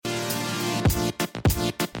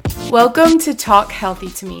Welcome to Talk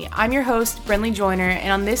Healthy to Me. I'm your host, Brinley Joyner, and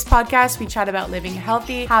on this podcast, we chat about living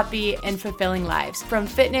healthy, happy, and fulfilling lives. From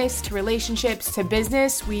fitness to relationships to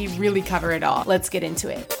business, we really cover it all. Let's get into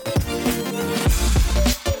it.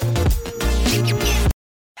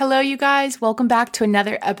 Hello, you guys. Welcome back to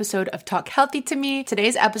another episode of Talk Healthy to Me.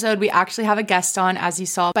 Today's episode, we actually have a guest on, as you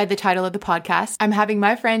saw by the title of the podcast. I'm having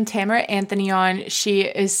my friend Tamara Anthony on. She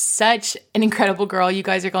is such an incredible girl. You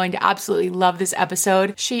guys are going to absolutely love this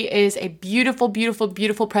episode. She is a beautiful, beautiful,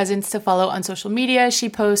 beautiful presence to follow on social media. She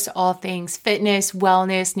posts all things fitness,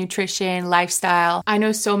 wellness, nutrition, lifestyle. I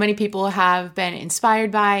know so many people have been inspired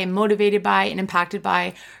by and motivated by and impacted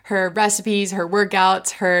by her recipes, her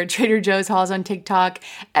workouts, her Trader Joe's hauls on TikTok.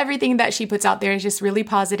 Everything that she puts out there is just really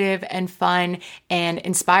positive and fun and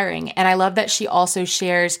inspiring. And I love that she also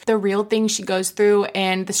shares the real things she goes through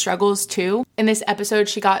and the struggles too. In this episode,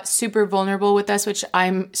 she got super vulnerable with us, which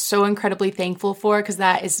I'm so incredibly thankful for because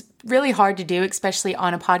that is really hard to do, especially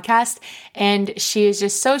on a podcast. And she is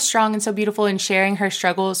just so strong and so beautiful in sharing her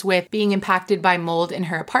struggles with being impacted by mold in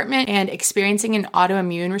her apartment and experiencing an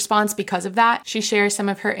autoimmune response because of that. She shares some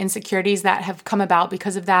of her insecurities that have come about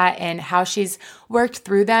because of that and how she's worked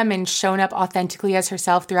through them and shown up authentically as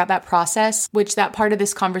herself throughout that process, which that part of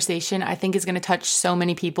this conversation I think is going to touch so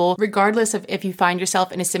many people, regardless of if you find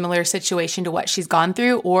yourself in a similar situation to what she's gone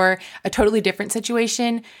through or a totally different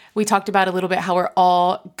situation. We talked about a little bit how we're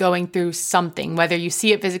all going through something, whether you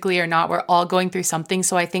see it physically or not, we're all going through something.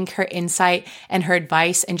 So I think her insight and her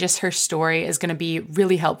advice and just her story is going to be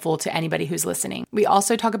really helpful to anybody who's listening. We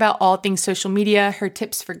also talk about all things social media, her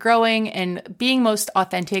tips for growing and being most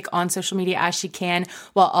authentic on social media as she can,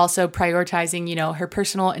 while also prioritizing, her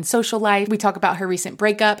personal and social life. We talk about her recent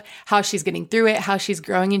breakup, how she's getting through it, how she's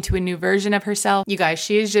growing into a new version of herself. You guys,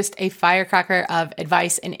 she is just a firecracker of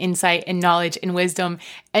advice and insight and knowledge and wisdom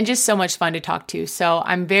and just so much fun to talk to. So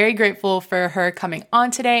I'm very grateful for her coming on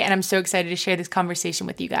today, and I'm so excited to share this conversation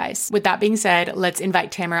with you guys. With that being said, let's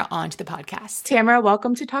invite Tamara onto the podcast. Tamara,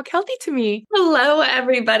 welcome to Talk Healthy to Me. Hello,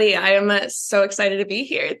 everybody. I am so excited to be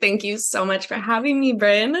here. Thank you so much for having me,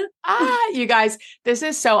 Bryn. You guys, this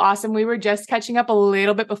is so awesome. We were just catching up a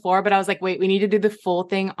little bit before, but I was like, wait, we need to do the full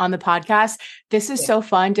thing on the podcast. This is so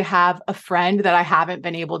fun to have a friend that I haven't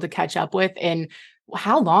been able to catch up with in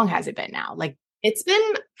how long has it been now? It's been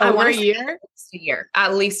over a year?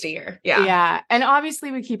 At least a year. Yeah. Yeah. And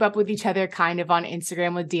obviously we keep up with each other kind of on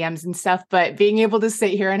Instagram with DMs and stuff, but being able to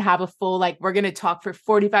sit here and have a full, we're going to talk for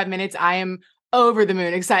 45 minutes. I am over the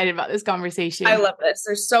moon excited about this conversation. I love this.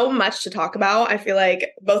 There's so much to talk about. I feel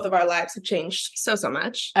like both of our lives have changed so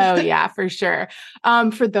much. Oh yeah, for sure.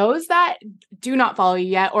 For those that do not follow you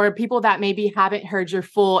yet, or people that maybe haven't heard your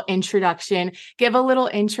full introduction, give a little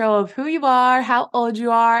intro of who you are, how old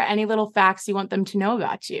you are, any little facts you want them to know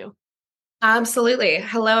about you. Absolutely.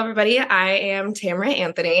 Hello, everybody. I am Tamara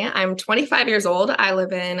Anthony. I'm 25 years old. I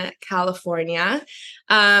live in California.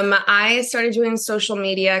 I started doing social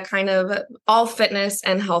media, kind of all fitness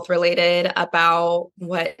and health related about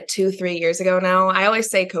 2-3 years ago now. I always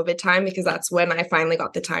say COVID time because that's when I finally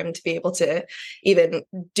got the time to be able to even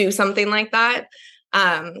do something like that.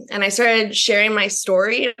 And I started sharing my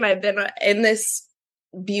story, and I've been in this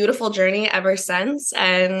beautiful journey ever since.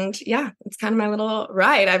 And yeah, it's kind of my little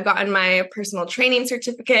ride. I've gotten my personal training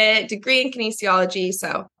certificate, degree in kinesiology.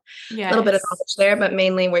 So a little bit of knowledge there, but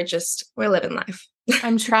mainly we're living life.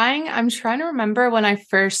 I'm trying to remember when I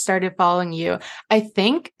first started following you. I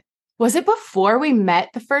think, was it before we met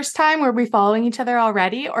the first time? Were we following each other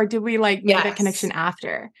already? Or did we make that connection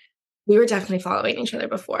after? We were definitely following each other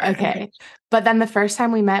before. Okay. But then the first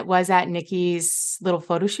time we met was at Nikki's little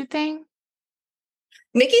photo shoot thing.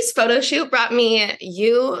 Nikki's photo shoot brought me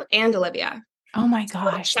you and Olivia. Oh my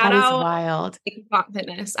gosh, Shout that is out wild.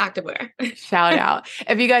 Fitness activewear. Shout out.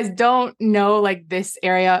 If you guys don't know this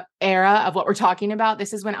era of what we're talking about,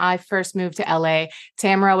 this is when I first moved to LA.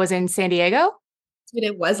 Tamara was in San Diego.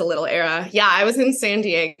 It was a little era. Yeah, I was in San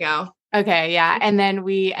Diego. Okay, yeah. And then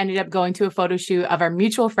we ended up going to a photo shoot of our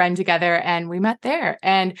mutual friend together, and we met there.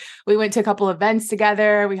 And we went to a couple events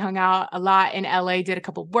together. We hung out a lot in LA, did a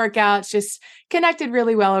couple workouts, just connected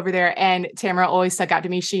really well over there. And Tamara always stuck out to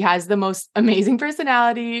me. She has the most amazing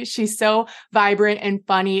personality. She's so vibrant and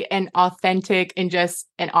funny and authentic and just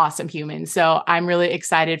an awesome human. So I'm really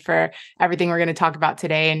excited for everything we're going to talk about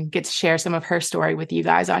today and get to share some of her story with you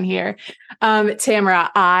guys on here.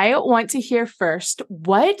 Tamara, I want to hear first,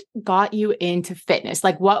 what got you into fitness?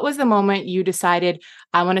 What was the moment you decided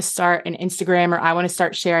I want to start an Instagram or I want to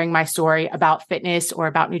start sharing my story about fitness or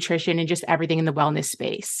about nutrition and just everything in the wellness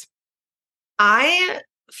space? I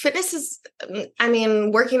fitness is, I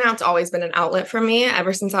mean, working out's always been an outlet for me.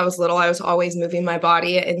 Ever since I was little, I was always moving my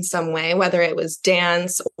body in some way, whether it was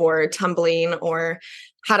dance or tumbling, or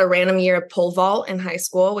had a random year of pole vault in high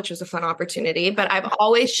school, which was a fun opportunity, but I've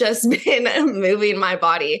always just been moving my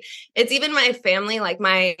body. It's even my family, like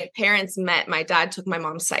my parents met, my dad took my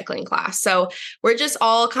mom's cycling class. So we're just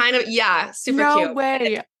all kind of, super cute. No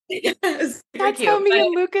way. That's cute, how me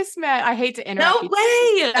and Lucas met. I hate to interrupt. No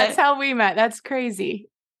way. That's how we met. That's crazy.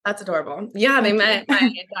 That's adorable. Yeah, they met my dad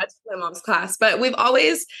took my mom's class, but we've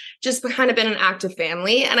always just kind of been an active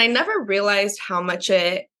family. And I never realized how much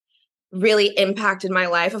it really impacted my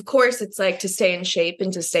life. Of course, it's like to stay in shape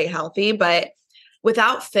and to stay healthy, but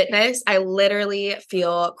without fitness, I literally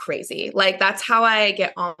feel crazy. Like that's how I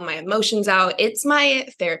get all my emotions out. It's my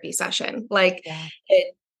therapy session. Like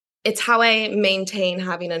it's how I maintain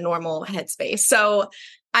having a normal headspace. So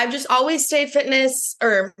I've just always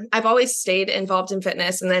I've always stayed involved in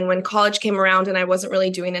fitness. And then when college came around and I wasn't really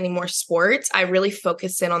doing any more sports, I really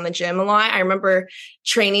focused in on the gym a lot. I remember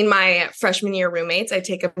training my freshman year roommates. I'd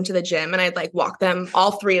take them to the gym and I'd like walk them,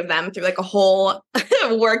 all three of them, through like a whole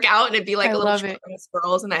workout. And it'd be like a little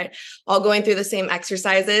girls and I all going through the same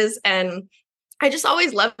exercises. And I just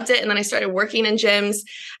always loved it. And then I started working in gyms.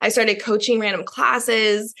 I started coaching random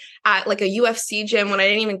classes at like a UFC gym when I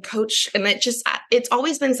didn't even coach. And it's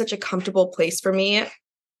always been such a comfortable place for me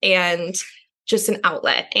and just an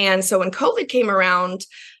outlet. And so when COVID came around,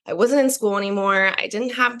 I wasn't in school anymore. I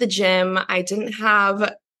didn't have the gym. I didn't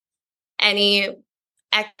have any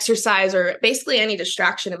exercise or basically any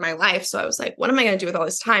distraction in my life. So I was like, what am I going to do with all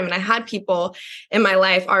this time? And I had people in my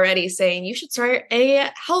life already saying, you should start a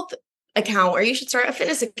health account, or you should start a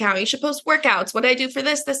fitness account. You should post workouts. What do I do for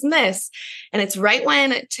this, this, and this? And it's right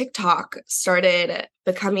when TikTok started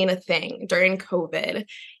becoming a thing during COVID.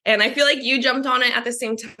 And I feel like you jumped on it at the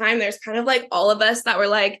same time. There's kind of like all of us that were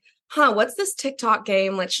like, what's this TikTok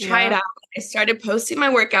game? Let's try it out. I started posting my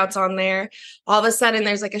workouts on there. All of a sudden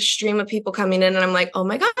there's like a stream of people coming in and I'm like, oh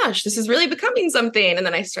my gosh, this is really becoming something. And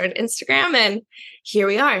then I started Instagram and here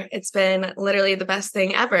we are. It's been literally the best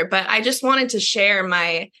thing ever. But I just wanted to share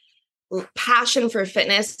my passion for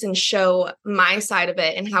fitness and show my side of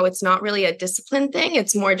it and how it's not really a discipline thing.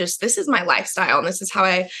 It's more just, this is my lifestyle and this is how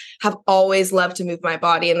I have always loved to move my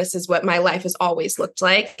body. And this is what my life has always looked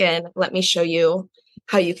like. And let me show you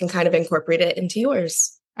how you can kind of incorporate it into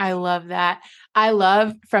yours. I love that. I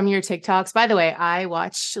love from your TikToks. By the way, I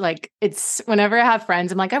watch it's whenever I have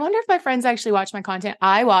friends, I'm like, I wonder if my friends actually watch my content.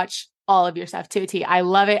 I watch all of your stuff to a T. I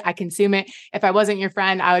love it. I consume it. If I wasn't your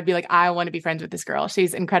friend, I would be like, I want to be friends with this girl.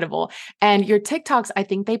 She's incredible. And your TikToks, I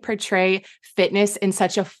think they portray fitness in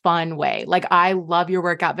such a fun way. Like I love your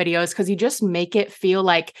workout videos because you just make it feel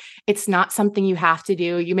like it's not something you have to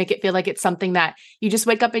do. You make it feel like it's something that you just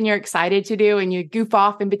wake up and you're excited to do and you goof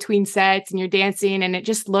off in between sets and you're dancing and it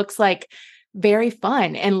just looks like very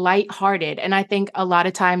fun and lighthearted. And I think a lot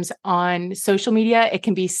of times on social media, it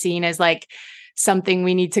can be seen as like something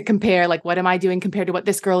we need to compare, like, what am I doing compared to what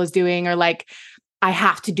this girl is doing? Or like, I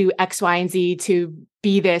have to do X, Y, and Z to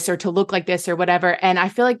be this or to look like this or whatever. And I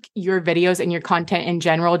feel like your videos and your content in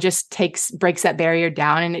general just breaks that barrier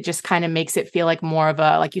down. And it just kind of makes it feel like more of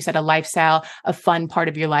a, like you said, a lifestyle, a fun part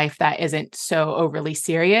of your life that isn't so overly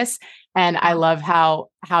serious. And I love how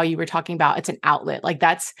you were talking about it's an outlet. Like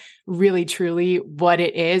that's really, truly what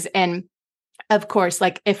it is. And of course,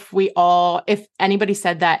 like if anybody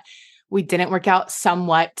said that we didn't work out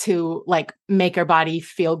somewhat to like make our body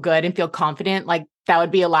feel good and feel confident, like that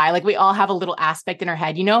would be a lie. Like we all have a little aspect in our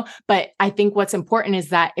head, but I think what's important is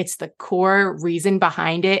that it's the core reason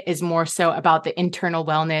behind it is more so about the internal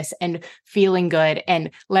wellness and feeling good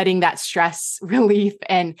and letting that stress relief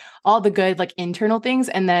and all the good, like internal things.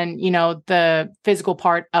 And then, the physical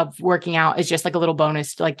part of working out is just like a little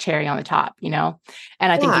bonus, like cherry on the top, and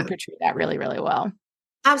I think you portray that really, really well.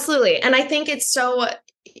 Absolutely. And I think it's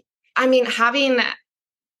having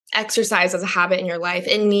exercise as a habit in your life,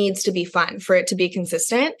 it needs to be fun for it to be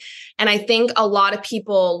consistent. And I think a lot of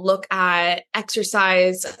people look at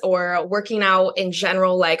exercise or working out in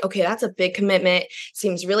general, like, okay, that's a big commitment.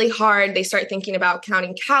 Seems really hard. They start thinking about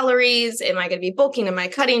counting calories. Am I going to be bulking? Am I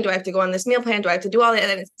cutting? Do I have to go on this meal plan? Do I have to do all that?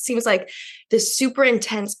 And it seems like this super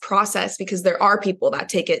intense process because there are people that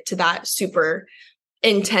take it to that super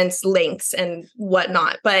intense lengths and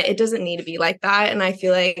whatnot, but it doesn't need to be like that. And I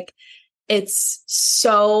feel like it's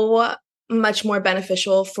so much more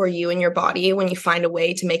beneficial for you and your body when you find a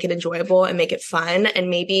way to make it enjoyable and make it fun. And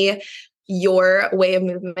maybe your way of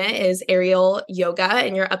movement is aerial yoga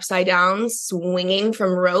and you're upside down swinging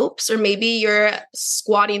from ropes, or maybe you're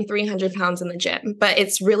squatting 300 pounds in the gym, but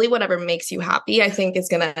it's really whatever makes you happy, I think is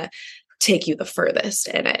going to take you the furthest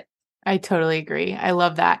in it. I totally agree. I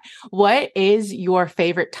love that. What is your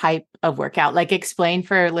favorite type of workout? Like, explain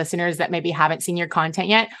for listeners that maybe haven't seen your content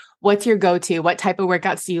yet. What's your go-to? What type of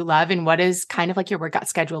workouts do you love? And what is kind of like your workout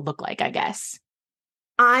schedule look like, I guess?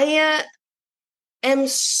 I am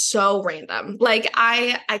so random. Like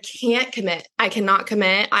I can't commit. I cannot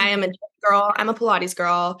commit. I am a gym girl. I'm a Pilates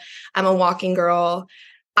girl. I'm a walking girl.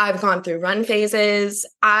 I've gone through run phases.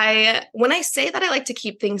 When I say that I like to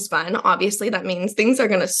keep things fun, obviously that means things are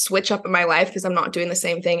going to switch up in my life because I'm not doing the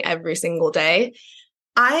same thing every single day.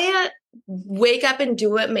 I wake up and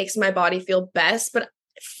do what makes my body feel best. But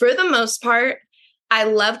for the most part, I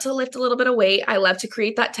love to lift a little bit of weight. I love to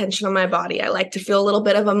create that tension on my body. I like to feel a little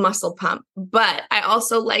bit of a muscle pump, but I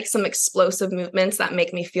also like some explosive movements that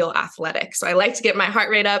make me feel athletic. So I like to get my heart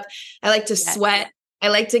rate up. I like to sweat. I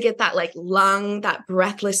like to get that like that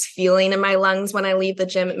breathless feeling in my lungs when I leave the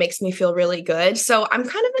gym. It makes me feel really good. So I'm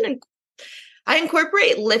kind of I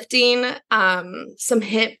incorporate lifting, some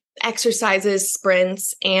hip exercises,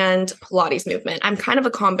 sprints, and Pilates movement. I'm kind of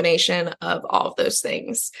a combination of all of those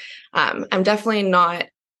things. I'm definitely not,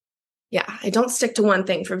 I don't stick to one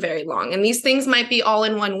thing for very long. And these things might be all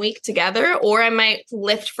in 1 week together, or I might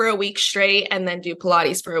lift for a week straight and then do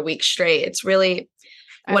Pilates for a week straight. It's really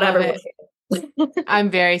whatever. I'm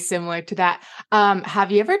very similar to that.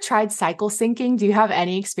 Have you ever tried cycle syncing? Do you have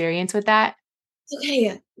any experience with that?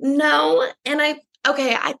 Okay. No. And I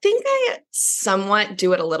think I somewhat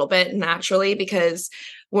do it a little bit naturally, because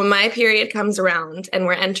when my period comes around and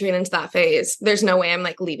we're entering into that phase, there's no way I'm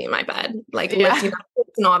like leaving my bed, like lifting up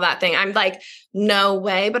and all that thing. I'm like, no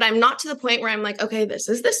way. But I'm not to the point where I'm like, okay, this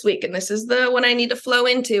is this week and this is the one I need to flow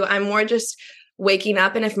into. I'm more just waking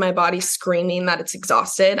up, and if my body's screaming that it's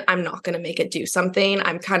exhausted, I'm not going to make it do something.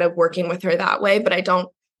 I'm kind of working with her that way, but I don't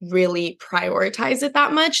really prioritize it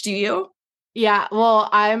that much. Do you? Yeah, well,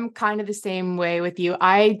 I'm kind of the same way with you.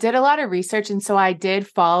 I did a lot of research. And so I did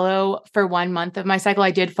follow for 1 month of my cycle.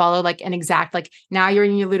 I did follow like an exact, like now you're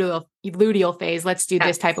in your luteal phase. Let's do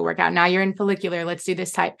this type of workout. Now you're in follicular. Let's do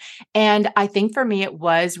this type. And I think for me, it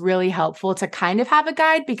was really helpful to kind of have a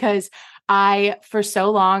guide, because for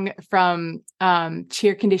so long from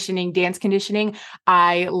cheer conditioning, dance conditioning,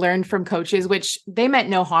 I learned from coaches, which they meant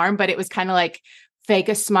no harm, but it was kind of like, fake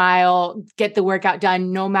a smile, get the workout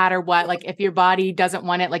done no matter what. Like if your body doesn't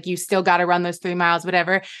want it, like you still got to run those 3 miles,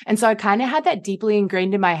 whatever. And so I kind of had that deeply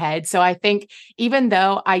ingrained in my head. So I think even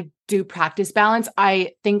though I do practice balance,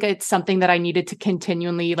 I think it's something that I needed to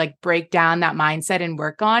continually like break down that mindset and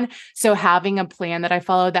work on. So having a plan that I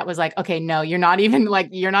followed that was like, okay, no, you're not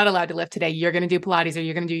allowed to lift today. You're going to do Pilates or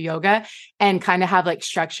you're going to do yoga, and kind of have like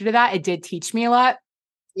structure to that. It did teach me a lot.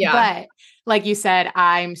 Yeah. But like you said,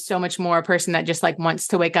 I'm so much more a person that just like wants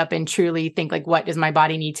to wake up and truly think like, what does my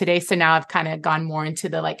body need today? So now I've kind of gone more into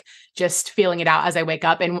the like just feeling it out as I wake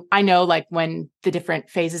up. And I know like when the different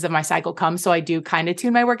phases of my cycle come. So I do kind of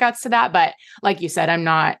tune my workouts to that. But like you said, I'm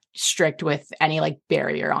not strict with any like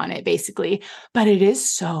barrier on it basically. But it is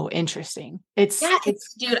so interesting. It's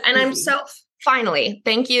dude. And I'm finally,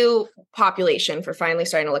 thank you, population, for finally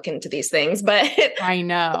starting to look into these things. But I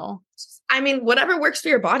know. I mean, whatever works for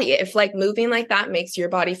your body. If like moving like that makes your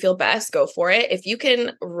body feel best, go for it. If you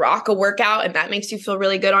can rock a workout and that makes you feel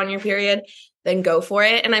really good on your period, then go for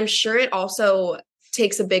it. And I'm sure it also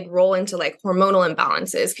takes a big role into like hormonal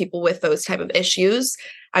imbalances, people with those type of issues.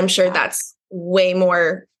 I'm sure that's way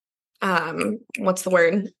more, what's the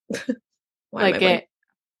word?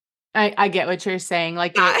 I get what you're saying.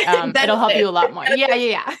 Like it'll help you a lot more.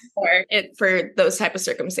 Yeah. For those type of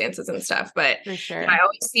circumstances and stuff. But for sure, I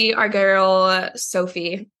always see our girl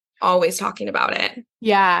Sophie always talking about it.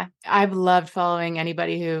 Yeah, I've loved following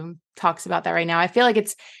anybody who talks about that right now. I feel like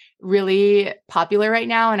it's really popular right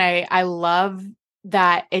now, and I love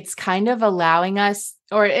that it's kind of allowing us,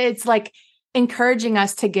 or it's like encouraging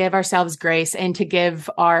us to give ourselves grace and to give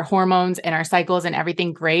our hormones and our cycles and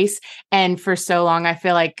everything grace. And for so long, I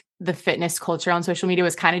feel like the fitness culture on social media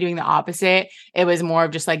was kind of doing the opposite. It was more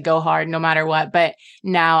of just like, go hard no matter what. But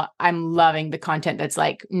now I'm loving the content that's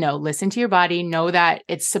like, no, listen to your body, know that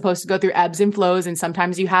it's supposed to go through ebbs and flows. And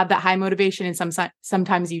sometimes you have that high motivation and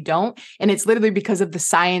sometimes you don't. And it's literally because of the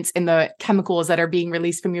science and the chemicals that are being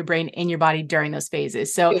released from your brain in your body during those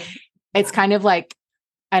phases. So it's kind of like,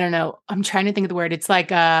 I don't know, I'm trying to think of the word. It's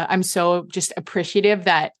like, I'm so just appreciative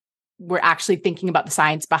that we're actually thinking about the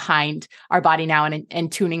science behind our body now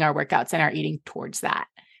and tuning our workouts and our eating towards that.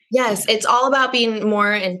 Yes. It's all about being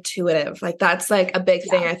more intuitive. Like that's like a big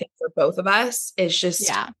thing, I think, for both of us is just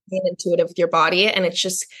being intuitive with your body. And it's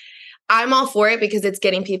just, I'm all for it because it's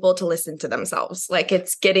getting people to listen to themselves. Like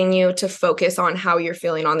it's getting you to focus on how you're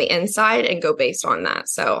feeling on the inside and go based on that.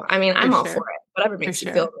 So, I mean, I'm all for it. Whatever makes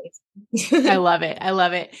you feel I amazing. love it. I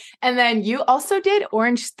love it. And then you also did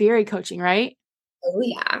Orange Theory coaching, right? Oh,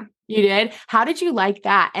 yeah. You did? How did you like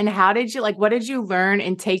that? And how did you what did you learn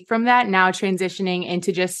and take from that now transitioning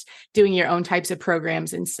into just doing your own types of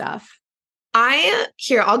programs and stuff?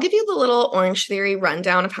 I'll give you the little Orange Theory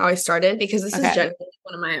rundown of how I started because this is generally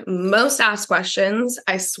one of my most asked questions,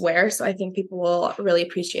 I swear. So I think people will really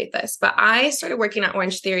appreciate this. But I started working at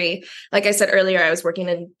Orange Theory. Like I said earlier, I was working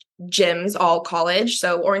in gyms all college.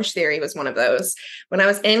 So Orange Theory was one of those. When I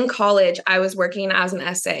was in college, I was working as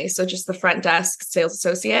an SA. So just the front desk sales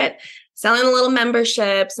associate, selling the little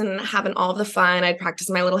memberships and having all the fun. I'd practice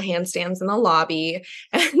my little handstands in the lobby.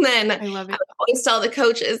 And then I love it. I would always tell the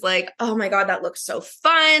coaches like, oh my God, that looks so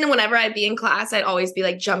fun. Whenever I'd be in class, I'd always be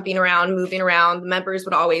like jumping around, moving around. The members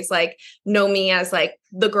would always like know me as like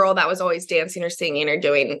the girl that was always dancing or singing or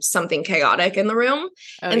doing something chaotic in the room.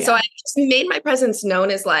 So I just made my presence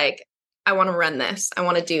known as like, I want to run this. I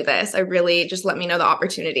want to do this. I really just let me know the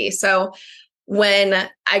opportunity. So when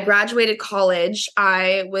I graduated college,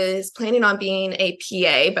 I was planning on being a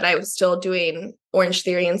PA, but I was still doing Orange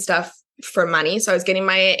Theory and stuff for money. So I was getting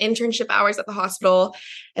my internship hours at the hospital.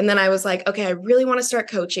 And then I was like, okay, I really want to start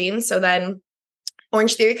coaching. So then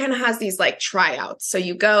Orange Theory kind of has these like tryouts. So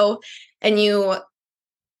you go and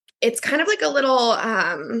it's kind of like a little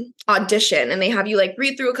audition, and they have you like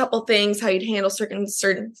read through a couple things, how you'd handle certain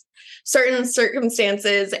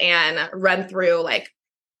circumstances and run through like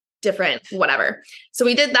different whatever. So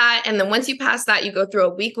we did that. And then once you pass that, you go through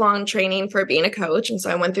a week-long training for being a coach. And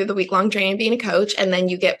so I went through the week-long training being a coach, and then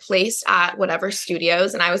you get placed at whatever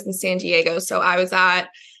studios. And I was in San Diego. So I was at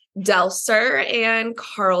Del Sur and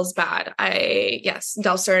Carlsbad.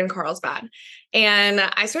 Del Sur and Carlsbad. And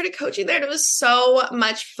I started coaching there, and it was so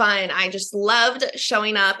much fun. I just loved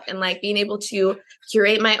showing up and like being able to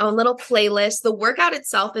curate my own little playlist. The workout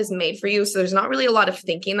itself is made for you. So there's not really a lot of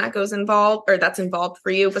thinking that's involved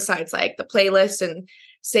for you besides like the playlist and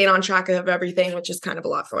staying on track of everything, which is kind of a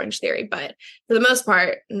lot for Orange Theory. But for the most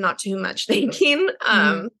part, not too much thinking.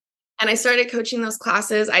 And I started coaching those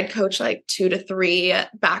classes. I'd coach like 2 to 3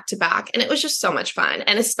 back to back. And it was just so much fun.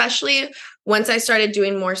 And especially once I started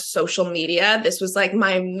doing more social media, this was like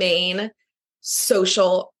my main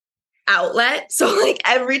social outlet. So like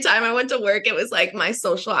every time I went to work, it was like my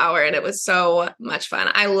social hour, and it was so much fun.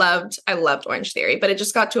 I loved Orange Theory, but it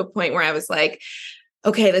just got to a point where I was like,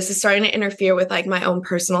 okay, this is starting to interfere with like my own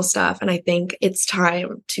personal stuff. And I think it's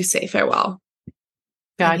time to say farewell.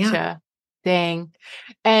 Gotcha. Dang.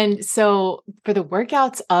 And so for the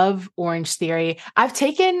workouts of Orange Theory, I've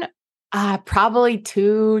taken probably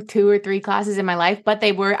two or 3 classes in my life, but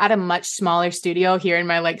they were at a much smaller studio here in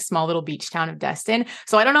my like small little beach town of Destin.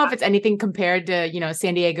 So I don't know if it's anything compared to,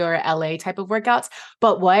 San Diego or LA type of workouts,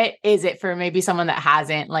 but what is it for maybe someone that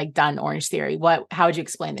hasn't like done Orange Theory? How would you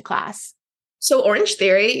explain the class? So Orange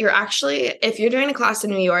Theory, if you're doing a class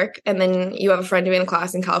in New York and then you have a friend doing a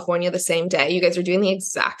class in California the same day, you guys are doing the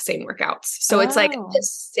exact same workouts. So it's like the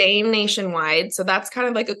same nationwide. So that's kind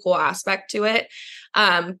of like a cool aspect to it.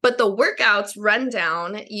 But the workouts run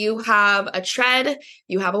down, you have a tread,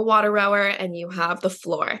 you have a water rower, and you have the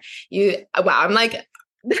floor. I'm like,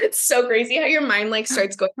 that's so crazy how your mind like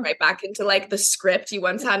starts going right back into like the script you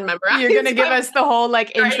once had memorized. You're going to give us the whole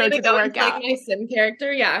like intro to the workout. Like my sim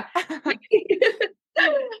character. Yeah.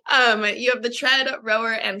 You have the tread,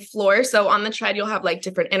 rower, and floor. So on the tread, you'll have like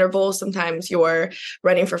different intervals. Sometimes you're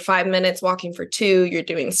running for 5 minutes, walking for 2, you're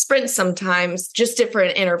doing sprints sometimes, just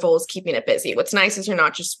different intervals, keeping it busy. What's nice is you're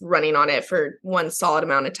not just running on it for one solid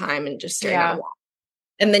amount of time and just staring at a wall.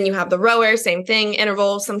 And then you have the rower, same thing,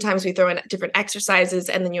 interval. Sometimes we throw in different exercises.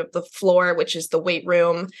 And then you have the floor, which is the weight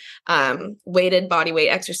room, weighted body weight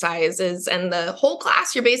exercises. And the whole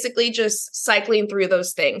class, you're basically just cycling through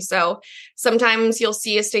those things. So sometimes you'll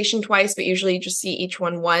see a station twice, but usually you just see each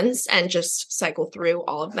one once and just cycle through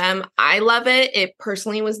all of them. I love it. It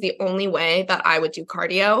personally was the only way that I would do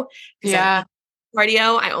cardio. Yeah.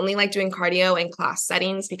 I only like doing cardio in class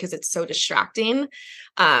settings because it's so distracting.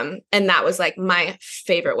 And that was like my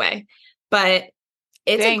favorite way, but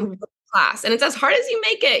it's a great class and it's as hard as you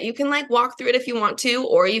make it. You can like walk through it if you want to,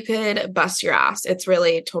 or you could bust your ass. It's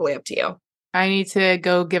really totally up to you. I need to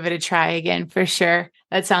go give it a try again for sure.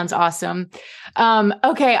 That sounds awesome.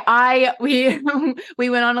 Okay. We, we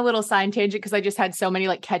went on a little side tangent because I just had so many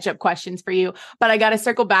like catch up questions for you, but I got to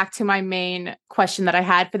circle back to my main question that I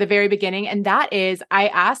had for the very beginning. And that is, I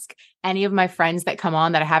ask any of my friends that come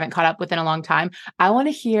on that I haven't caught up with in a long time, I want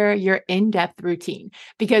to hear your in-depth routine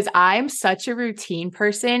because I'm such a routine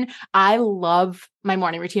person. I love my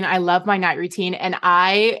morning routine. I love my night routine. And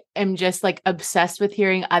I am just like obsessed with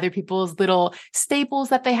hearing other people's little staples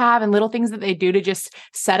that they have and little things that they do to just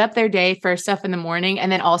set up their day first stuff in the morning.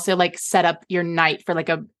 And then also like set up your night for like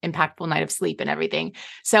a impactful night of sleep and everything.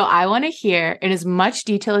 So I want to hear in as much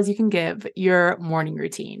detail as you can give your morning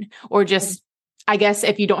routine or just, I guess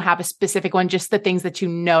if you don't have a specific one, just the things that you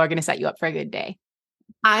know are going to set you up for a good day.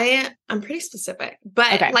 I'm pretty specific,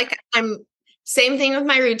 but Okay. like I'm same thing with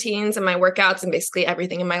my routines and my workouts and basically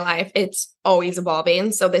everything in my life. It's always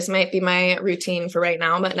evolving. So this might be my routine for right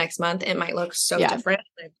now, but next month it might look so different.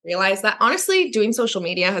 I realize that honestly, doing social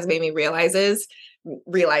media has made me realizes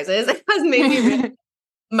it has made me realize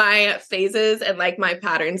my phases and like my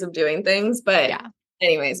patterns of doing things. But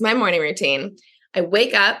anyways, my morning routine, I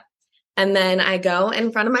wake up. And then I go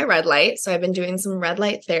in front of my red light. So I've been doing some red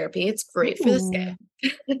light therapy. It's great for the skin.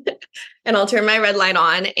 And I'll turn my red light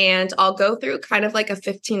on and I'll go through kind of like a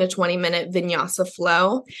 15 to 20 minute vinyasa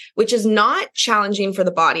flow, which is not challenging for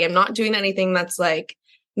the body. I'm not doing anything that's like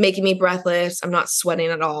making me breathless. I'm not sweating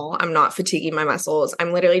at all. I'm not fatiguing my muscles.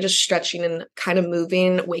 I'm literally just stretching and kind of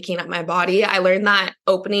moving, waking up my body. I learned that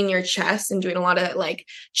opening your chest and doing a lot of like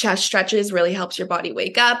chest stretches really helps your body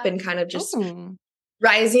wake up and kind of just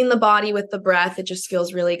rising the body with the breath. It just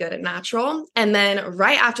feels really good and natural. And then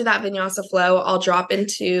right after that vinyasa flow, I'll drop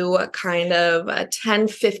into a kind of a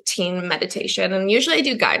 10-15 meditation. And usually I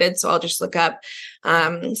do guided. So I'll just look up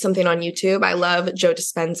something on YouTube. I love Joe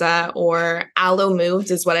Dispenza or Aloe Moves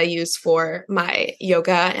is what I use for my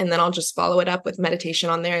yoga. And then I'll just follow it up with meditation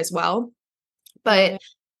on there as well. But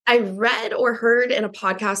I read or heard in a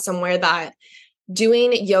podcast somewhere that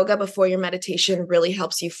doing yoga before your meditation really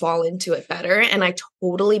helps you fall into it better. And I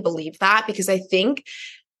totally believe that because I think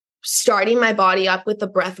starting my body up with the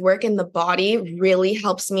breath work and the body really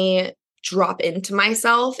helps me drop into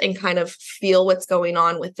myself and kind of feel what's going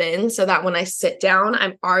on within so that when I sit down,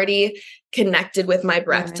 I'm already connected with my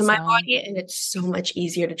breath to my body and it's so much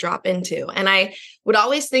easier to drop into. And I would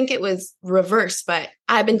always think it was reverse, but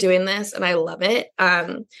I've been doing this and I love it.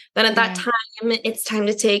 Then at that time, it's time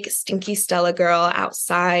to take Stinky Stella Girl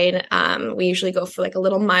outside. We usually go for like a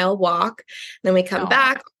little mile walk. Then we come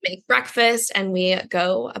back, make breakfast, and we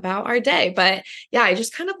go about our day. But yeah, I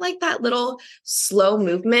just kind of like that little slow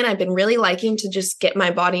movement. I've been really liking to just get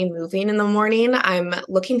my body moving in the morning. I'm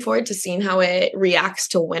looking forward to seeing how it reacts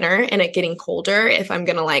to winter and it getting colder if I'm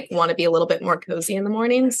going to like want to be a little bit more cozy in the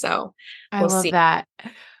morning. So I love that.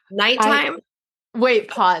 Nighttime. Wait,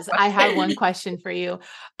 pause. I have one question for you.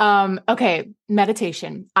 Okay.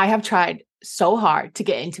 Meditation. I have tried so hard to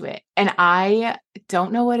get into it and I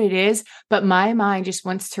don't know what it is, but my mind just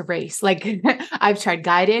wants to race. Like I've tried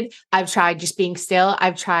guided. I've tried just being still.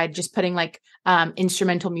 I've tried just putting like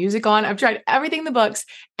instrumental music on. I've tried everything in the books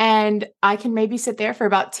and I can maybe sit there for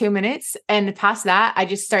about 2 minutes. And past that, I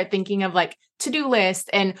just start thinking of like to-do list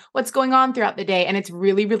and what's going on throughout the day. And it's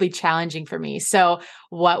really, really challenging for me. So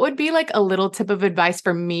what would be like a little tip of advice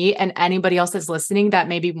for me and anybody else that's listening that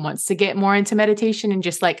maybe wants to get more into meditation and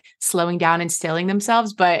just like slowing down and stilling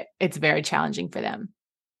themselves, but it's very challenging for them?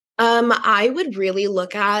 I would really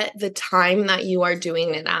look at the time that you are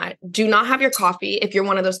doing it at. Do not have your coffee. If you're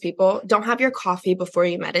one of those people, don't have your coffee before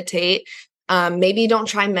you meditate. Maybe don't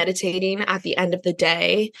try meditating at the end of the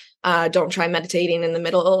day. Don't try meditating in the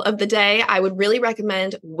middle of the day. I would really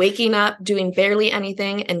recommend waking up, doing barely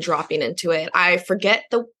anything and dropping into it. I forget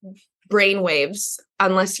the brain waves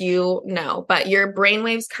unless you know, but your brain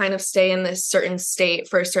waves kind of stay in this certain state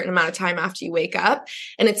for a certain amount of time after you wake up.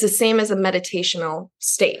 And it's the same as a meditational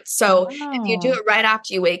state. So if you do it right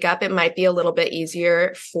after you wake up, it might be a little bit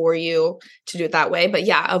easier for you to do it that way. But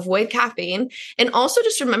yeah, avoid caffeine. And also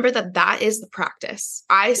just remember that that is the practice.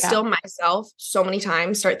 I still myself so many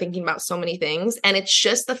times start thinking about so many things. And it's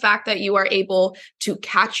just the fact that you are able to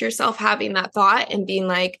catch yourself having that thought and being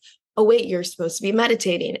like, oh, wait, you're supposed to be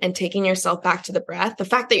meditating and taking yourself back to the breath. The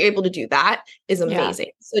fact that you're able to do that is amazing.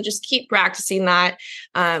 Yeah. So just keep practicing that.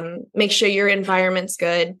 Make sure your environment's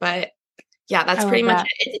good. But yeah, that's pretty much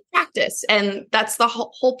it. It's practice. And that's the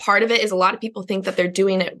whole part of it is a lot of people think that they're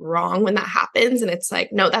doing it wrong when that happens. And it's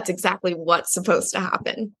like, no, that's exactly what's supposed to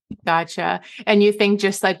happen. Gotcha. And you think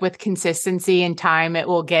just like with consistency and time,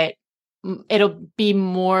 it'll be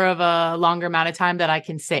more of a longer amount of time that I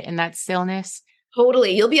can sit in that stillness?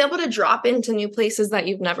 Totally. You'll be able to drop into new places that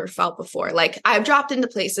you've never felt before. Like I've dropped into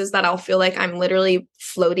places that I'll feel like I'm literally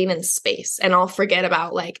floating in space and I'll forget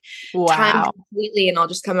about like time Wow. completely. And I'll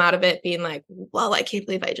just come out of it being like, well, I can't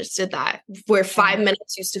believe I just did that. Where 5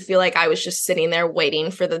 minutes used to feel like I was just sitting there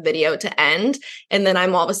waiting for the video to end. And then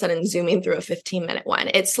I'm all of a sudden zooming through a 15-minute one.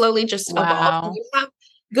 It slowly just evolves. Wow. You have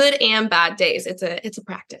good and bad days. It's a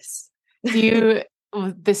practice. Do you,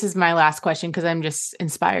 well, this is my last question because I'm just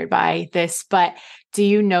inspired by this, but do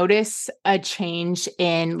you notice a change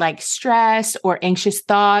in like stress or anxious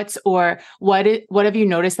thoughts, or what have you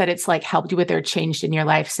noticed that it's like helped you with or changed in your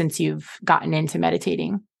life since you've gotten into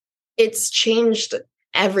meditating? It's changed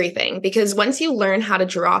everything because once you learn how to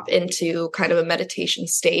drop into kind of a meditation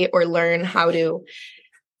state or learn how to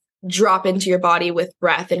drop into your body with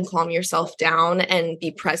breath and calm yourself down and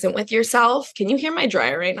be present with yourself. Can you hear my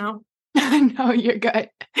dryer right now? No, you're good.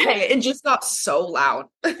 Hey, it just got so loud.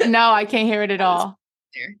 No, I can't hear it at all.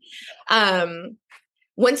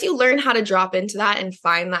 Once you learn how to drop into that and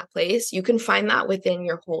find that place, you can find that within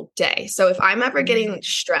your whole day. So if I'm ever getting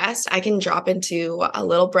stressed, I can drop into a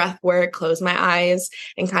little breath work, close my eyes,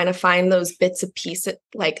 and kind of find those bits of peace,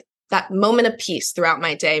 like that moment of peace throughout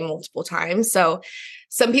my day multiple times. So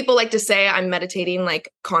some people like to say I'm meditating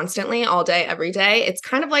like constantly all day, every day. It's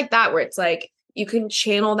kind of like that, where it's like, you can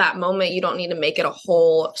channel that moment. You don't need to make it a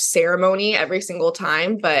whole ceremony every single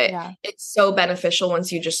time, but it's so beneficial once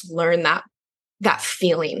you just learn that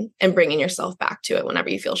feeling and bringing yourself back to it whenever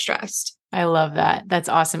you feel stressed. I love that. That's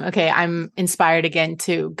awesome. Okay. I'm inspired again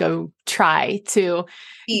to go try to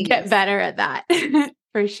get better at that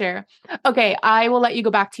for sure. Okay. I will let you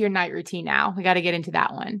go back to your night routine now. We got to get into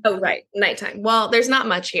that one. Oh, right. Nighttime. Well, there's not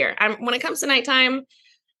much here. When it comes to nighttime,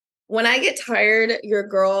 when I get tired, your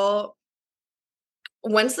girl,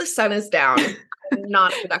 once the sun is down, I'm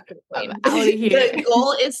not a productive queen. The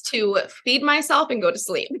goal is to feed myself and go to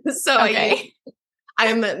sleep. So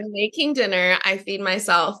I'm making dinner, I feed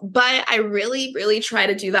myself, but I really, really try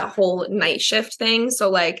to do that whole night shift thing. So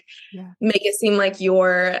like make it seem like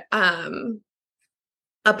your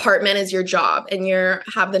apartment is your job and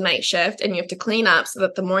have the night shift and you have to clean up so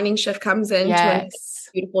that the morning shift comes in to a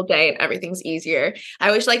beautiful day and everything's easier. I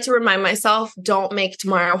always like to remind myself, don't make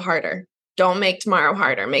tomorrow harder. Don't make tomorrow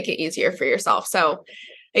harder. Make it easier for yourself. So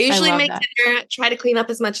I usually make dinner, try to clean up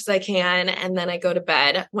as much as I can, and then I go to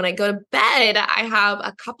bed. When I go to bed, I have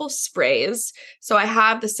a couple sprays. So I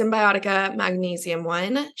have the Symbiotica magnesium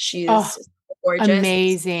one. She's gorgeous.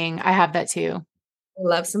 Amazing. I have that too. I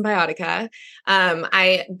love Symbiotica.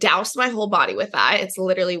 I douse my whole body with that. It's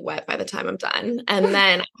literally wet by the time I'm done. And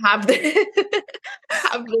then I have the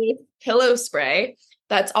pillow spray.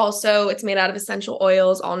 That's also, it's made out of essential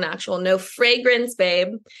oils, all natural, no fragrance, babe.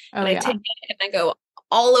 And I take it and I go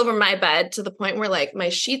all over my bed to the point where like my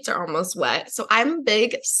sheets are almost wet. So I'm a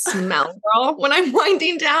big smell girl when I'm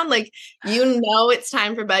winding down. Like, it's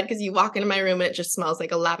time for bed because you walk into my room and it just smells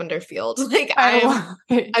like a lavender field. Like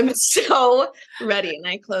I'm so ready, and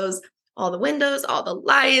I close all the windows, all the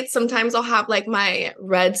lights. Sometimes I'll have like my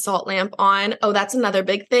red salt lamp on. Oh, that's another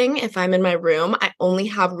big thing. If I'm in my room, I only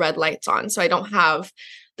have red lights on. So I don't have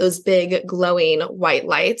those big glowing white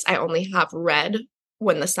lights. I only have red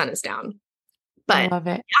when the sun is down. But I love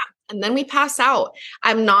it. And then we pass out.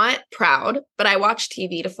 I'm not proud, but I watch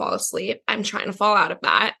TV to fall asleep. I'm trying to fall out of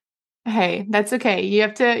that. Hey, that's okay.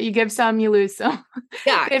 You give some, you lose some.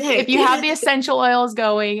 Yeah. If you have the essential oils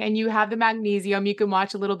going and you have the magnesium, you can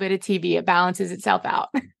watch a little bit of TV. It balances itself out.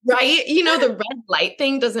 Right. The red light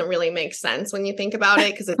thing doesn't really make sense when you think about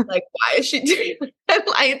it, because it's like, why is she doing red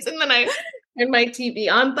lights? And then I turn my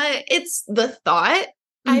TV on, but it's the thought,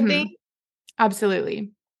 I think. Absolutely.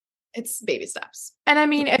 It's baby steps. And I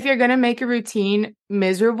mean, if you're going to make a routine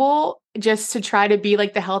miserable just to try to be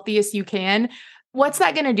like the healthiest you can, what's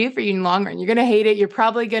that going to do for you in the long run? You're going to hate it. You're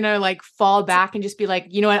probably going to like fall back and just be like,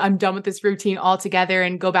 you know what, I'm done with this routine altogether,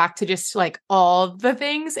 and go back to just like all the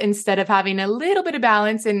things instead of having a little bit of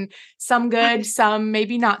balance and some good, some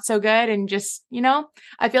maybe not so good. And just,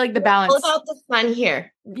 I feel like the balance. All about the fun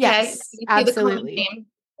here. Okay? Yes, absolutely.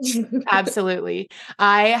 Absolutely.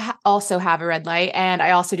 I also have a red light, and I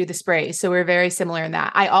also do the sprays. So we're very similar in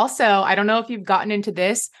that. I don't know if you've gotten into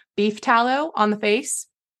this, beef tallow on the face.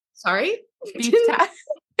 Sorry? Beef tallow.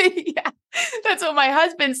 Yeah. That's what my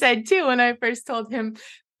husband said too when I first told him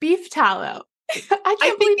beef tallow.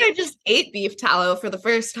 I think I just ate beef tallow for the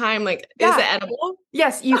first time. Like, is it edible?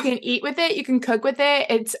 Yes, you can eat with it. You can cook with it.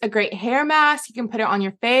 It's a great hair mask. You can put it on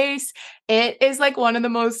your face. It is like one of the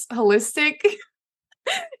most holistic.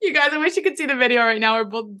 You guys, I wish you could see the video right now. We're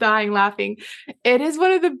both dying laughing. It is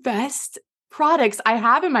one of the best products I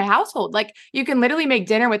have in my household. Like you can literally make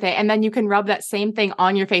dinner with it and then you can rub that same thing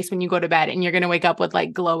on your face when you go to bed and you're going to wake up with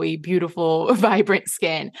like glowy, beautiful, vibrant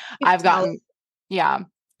skin. I've gotten, yeah.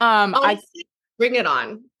 Honestly, bring it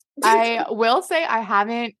on. I will say I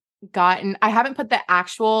haven't put the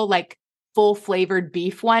actual like full flavored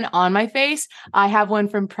beef one on my face. I have one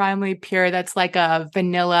from Primely Pure that's like a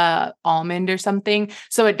vanilla almond or something.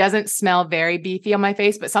 So it doesn't smell very beefy on my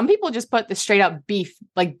face, but some people just put the straight up beef,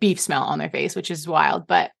 like beef smell on their face, which is wild,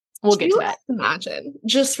 but we'll get to that. Imagine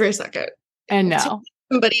just for a second. And no.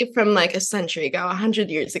 Somebody from like a century ago, 100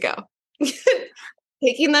 years ago,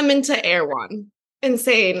 taking them into Erewhon and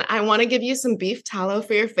saying, I want to give you some beef tallow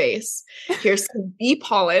for your face. Here's some bee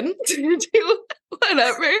pollen to do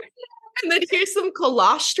whatever. And then here's some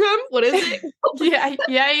colostrum. What is it?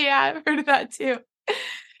 Yeah. I've heard of that too.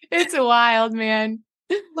 It's wild, man.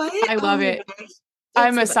 What? I love it.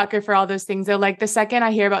 I'm a sucker for all those things. Though, like the second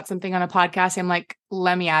I hear about something on a podcast, I'm like,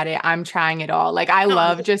 let me at it. I'm trying it all. Like I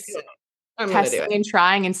love just testing and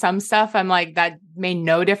trying, and some stuff I'm like, that made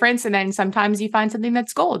no difference. And then sometimes you find something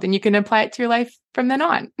that's gold and you can apply it to your life from then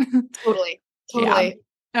on. Totally. Yeah.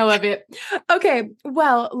 I love it. Okay.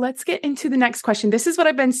 Well, let's get into the next question. This is what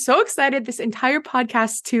I've been so excited this entire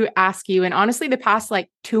podcast to ask you. And honestly, the past like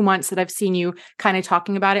 2 months that I've seen you kind of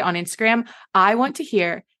talking about it on Instagram, I want to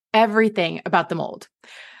hear everything about the mold.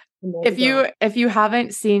 If you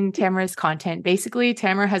haven't seen Tamara's content, basically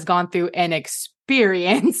Tamara has gone through an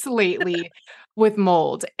experience lately with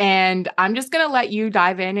mold. And I'm just going to let you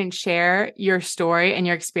dive in and share your story and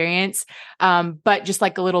your experience. But just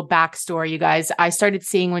like a little backstory, you guys, I started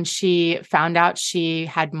seeing when she found out she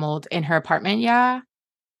had mold in her apartment. Yeah.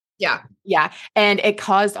 And it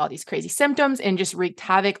caused all these crazy symptoms and just wreaked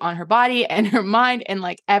havoc on her body and her mind and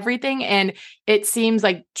like everything. And it seems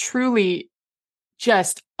like truly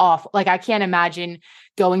just awful. Like I can't imagine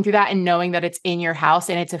going through that and knowing that it's in your house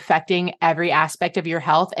and it's affecting every aspect of your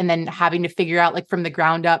health, and then having to figure out like from the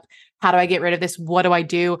ground up, how do I get rid of this? What do I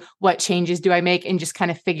do? What changes do I make? And just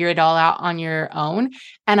kind of figure it all out on your own.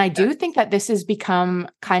 And I do think that this has become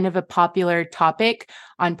kind of a popular topic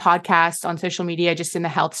on podcasts, on social media, just in the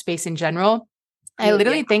health space in general. I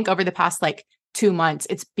literally think over the past like 2 months,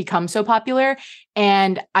 it's become so popular.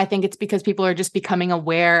 And I think it's because people are just becoming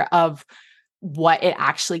aware of what it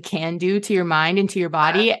actually can do to your mind and to your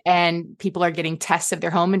body. And people are getting tests of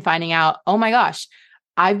their home and finding out, oh my gosh,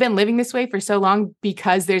 I've been living this way for so long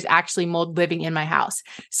because there's actually mold living in my house.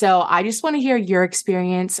 So I just want to hear your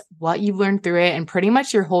experience, what you've learned through it, and pretty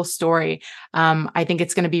much your whole story. I think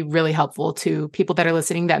it's going to be really helpful to people that are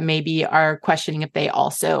listening that maybe are questioning if they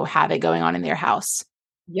also have it going on in their house.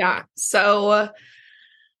 Yeah. So,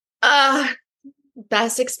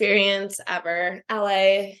 best experience ever.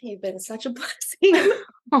 LA, you've been such a blessing.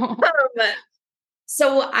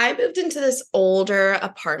 So I moved into this older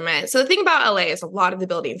apartment. So the thing about LA is a lot of the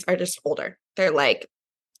buildings are just older. They're like,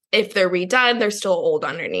 if they're redone, they're still old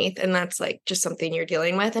underneath. And that's like just something you're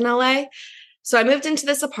dealing with in LA. So I moved into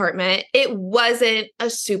this apartment. It wasn't a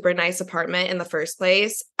super nice apartment in the first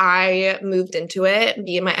place. I moved into it,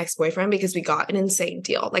 me and my ex-boyfriend, because we got an insane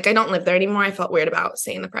deal. Like I don't live there anymore. I felt weird about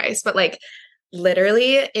saying the price, but like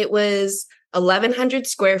literally it was 1,100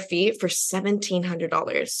 square feet for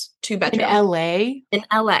 $1,700, 2 bedrooms. In LA? In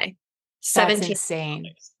LA. That's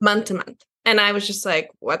insane. Month to month. And I was just like,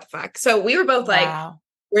 what the fuck? So we were both like,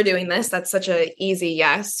 we're doing this. That's such a easy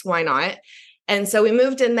yes. Why not? And so we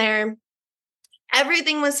moved in there.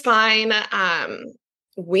 Everything was fine.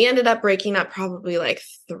 We ended up breaking up probably like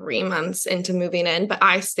 3 months into moving in, but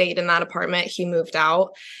I stayed in that apartment. He moved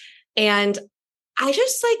out. And I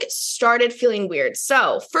just like started feeling weird.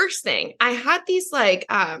 So first thing, I had these like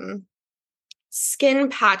skin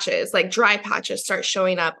patches, like dry patches start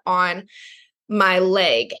showing up on my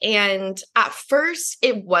leg. And at first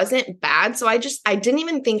it wasn't bad. So I didn't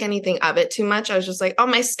even think anything of it too much. I was just like, oh,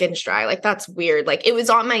 my skin's dry. Like that's weird. Like it was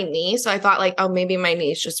on my knee. So I thought like, oh, maybe my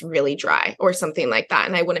knee is just really dry or something like that.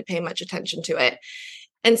 And I wouldn't pay much attention to it.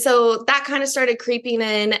 And so that kind of started creeping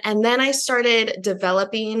in. And then I started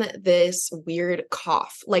developing this weird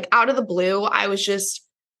cough. Like out of the blue, I was just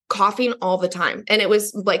coughing all the time. And it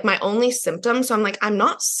was like my only symptom. So I'm like, I'm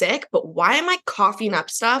not sick, but why am I coughing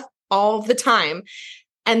up stuff all the time?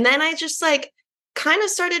 And then I just like kind of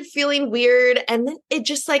started feeling weird. And then it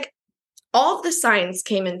just like all of the signs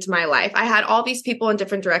came into my life. I had all these people in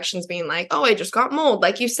different directions being like, oh, I just got mold.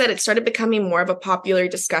 Like you said, it started becoming more of a popular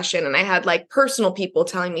discussion. And I had like personal people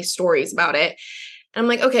telling me stories about it. And I'm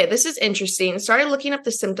like, okay, this is interesting. Started looking up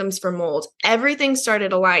the symptoms for mold. Everything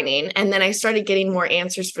started aligning. And then I started getting more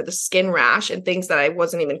answers for the skin rash and things that I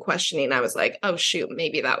wasn't even questioning. I was like, oh, shoot,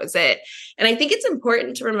 maybe that was it. And I think it's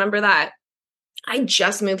important to remember that I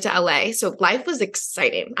just moved to LA. So life was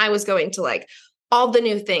exciting. I was going to like all the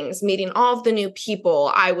new things, meeting all of the new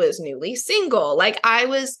people. I was newly single. Like I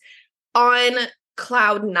was on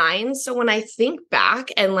cloud nine. So when I think back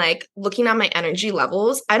and like looking at my energy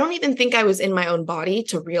levels, I don't even think I was in my own body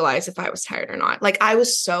to realize if I was tired or not. Like I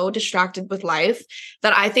was so distracted with life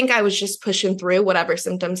that I think I was just pushing through whatever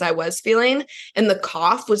symptoms I was feeling. And the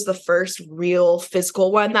cough was the first real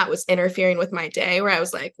physical one that was interfering with my day, where I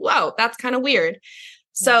was like, whoa, that's kind of weird.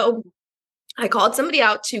 So I called somebody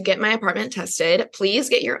out to get my apartment tested. Please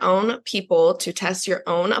get your own people to test your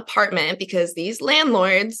own apartment, because these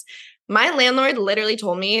landlords, my landlord literally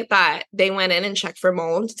told me that they went in and checked for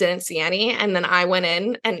mold, didn't see any. And then I went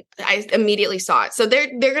in and I immediately saw it. So they're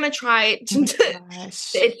going to try to,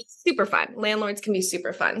 it's super fun. Landlords can be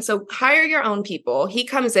super fun. So hire your own people. He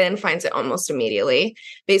comes in, finds it almost immediately.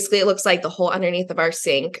 Basically, it looks like the hole underneath of our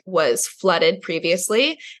sink was flooded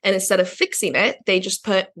previously. And instead of fixing it, they just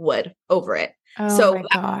put wood over it. Oh so my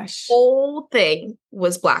gosh. Whole thing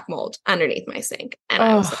was black mold underneath my sink. And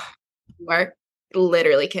I was like, you are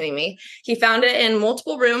literally kidding me. He found it in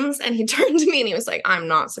multiple rooms and he turned to me and he was like, I'm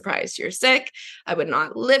not surprised you're sick. I would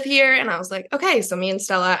not live here. And I was like, okay. So me and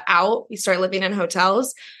Stella out, we start living in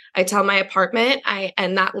hotels. I tell my apartment, I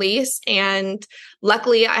end that lease. And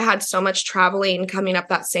luckily I had so much traveling coming up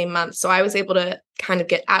that same month. So I was able to kind of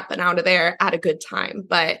get up and out of there at a good time.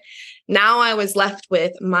 But now I was left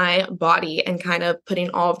with my body and kind of putting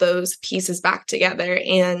all of those pieces back together.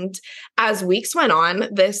 And as weeks went on,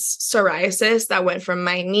 this psoriasis that went from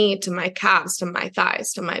my knee to my calves, to my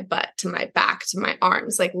thighs, to my butt, to my back, to my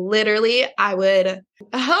arms, like literally I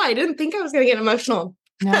didn't think I was going to get emotional.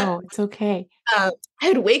 No, it's okay. I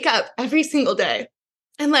would wake up every single day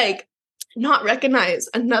and like not recognize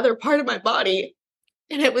another part of my body.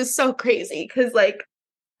 And it was so crazy because like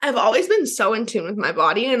I've always been so in tune with my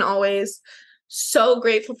body and always so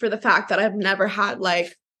grateful for the fact that I've never had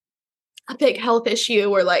like a big health issue,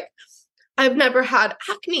 or like I've never had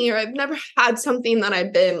acne, or I've never had something that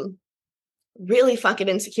I've been really fucking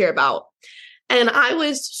insecure about. And I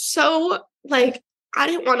was so like, I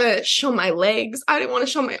didn't want to show my legs. I didn't want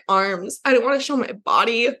to show my arms. I didn't want to show my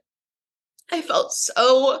body. I felt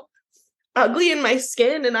so ugly in my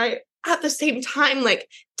skin. And I, at the same time, like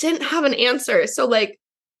didn't have an answer. So like,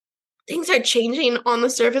 things are changing on the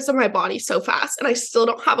surface of my body so fast, and I still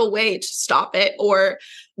don't have a way to stop it or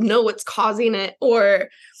know what's causing it or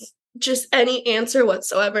just any answer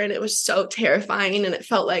whatsoever. And it was so terrifying. And it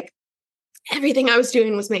felt like everything I was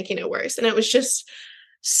doing was making it worse. And it was just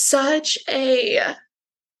such a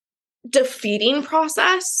defeating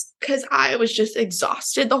process because I was just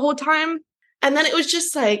exhausted the whole time. And then it was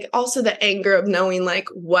just like also the anger of knowing like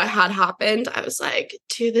what had happened. I was like,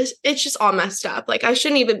 dude, it's just all messed up. Like I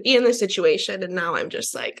shouldn't even be in this situation. And now I'm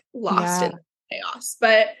just like lost in chaos.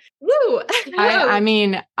 But woo. I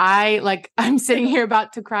mean, I'm sitting here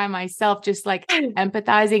about to cry myself, just like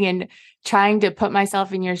empathizing and trying to put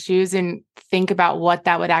myself in your shoes and think about what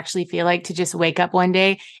that would actually feel like to just wake up one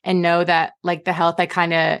day and know that like the health I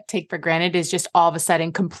kind of take for granted is just all of a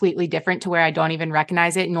sudden completely different to where I don't even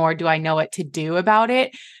recognize it, nor do I know what to do about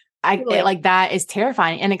it. Like that is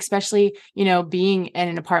terrifying. And especially, being in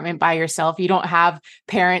an apartment by yourself, you don't have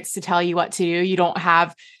parents to tell you what to do. You don't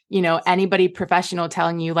have, anybody professional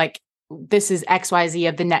telling you like, this is XYZ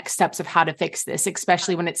of the next steps of how to fix this,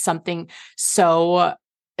 especially when it's something so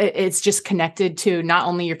it's just connected to not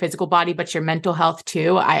only your physical body, but your mental health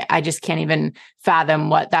too. I just can't even fathom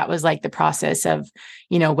what that was like, the process of,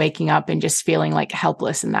 waking up and just feeling like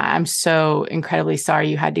helpless in that. I'm so incredibly sorry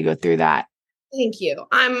you had to go through that. Thank you.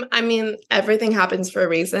 I mean, everything happens for a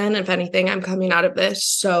reason. If anything, I'm coming out of this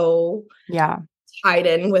so tied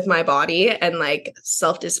in with my body, and like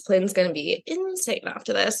self-discipline is going to be insane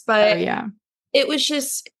after this. But it was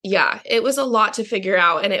just, it was a lot to figure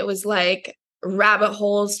out. And it was like rabbit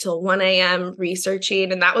holes till 1 a.m.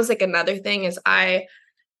 researching. And that was like another thing is I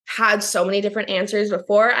had so many different answers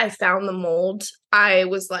before I found the mold. I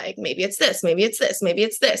was like, maybe it's this, maybe it's this, maybe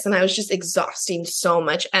it's this. And I was just exhausting so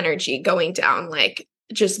much energy going down, like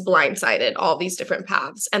just blindsided all these different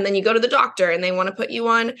paths. And then you go to the doctor and they want to put you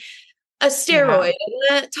on a steroid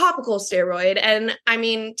and a topical steroid. And I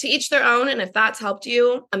mean, to each their own. And if that's helped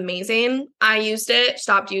you, amazing. I used it,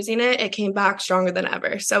 stopped using it. It came back stronger than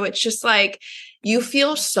ever. So it's just like, you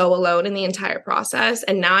feel so alone in the entire process.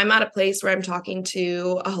 And now I'm at a place where I'm talking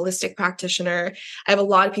to a holistic practitioner. I have a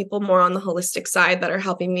lot of people more on the holistic side that are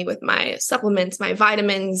helping me with my supplements, my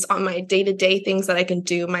vitamins, on my day-to-day things that I can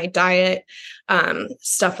do, my diet,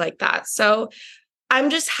 stuff like that. So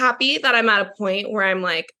I'm just happy that I'm at a point where I'm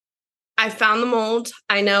like, I found the mold.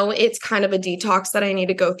 I know it's kind of a detox that I need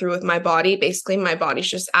to go through with my body. Basically, my body's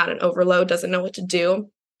just at an overload, doesn't know what to do.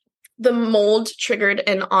 The mold triggered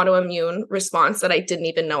an autoimmune response that I didn't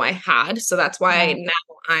even know I had. So that's why now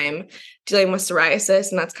I'm dealing with psoriasis,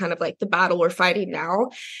 and that's kind of like the battle we're fighting now.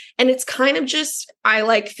 And it's kind of just, I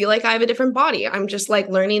like feel like I have a different body. I'm just like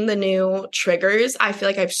learning the new triggers. I feel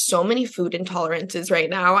like I have so many food intolerances right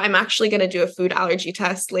now. I'm actually going to do a food allergy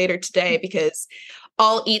test later today because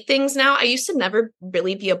I'll eat things now. I used to never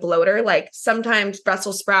really be a bloater. Like sometimes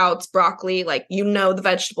Brussels sprouts, broccoli, like, the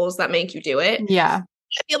vegetables that make you do it. Yeah.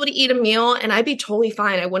 I'd be able to eat a meal and I'd be totally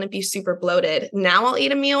fine. I wouldn't be super bloated. Now I'll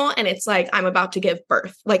eat a meal and it's like I'm about to give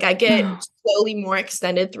birth. Like I get slowly more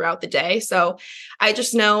extended throughout the day. So I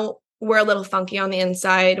just know we're a little funky on the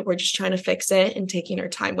inside. We're just trying to fix it and taking our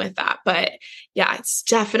time with that. But yeah, it's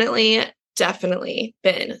definitely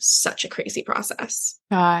been such a crazy process.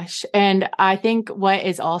 Gosh. And I think what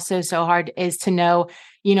is also so hard is to know,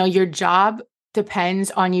 your job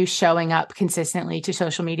depends on you showing up consistently to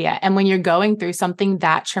social media. And when you're going through something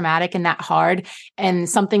that traumatic and that hard and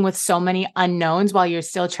something with so many unknowns while you're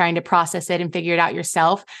still trying to process it and figure it out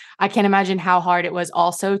yourself, I can't imagine how hard it was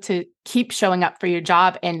also to keep showing up for your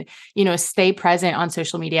job and, stay present on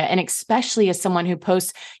social media. And especially as someone who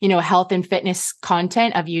posts, health and fitness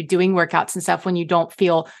content of you doing workouts and stuff when you don't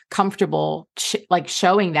feel comfortable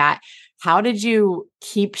showing that. How did you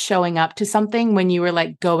keep showing up to something when you were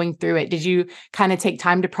like going through it? Did you kind of take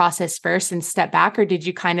time to process first and step back, or did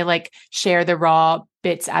you kind of like share the raw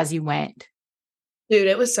bits as you went? Dude,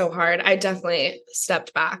 it was so hard. I definitely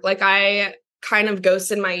stepped back. Like I kind of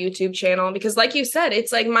ghosted my YouTube channel because like you said,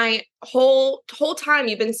 it's like my whole time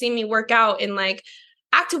you've been seeing me work out in like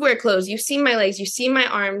activewear clothes. You've seen my legs, you see my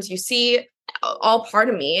arms, you see all part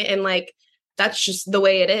of me. And like, that's just the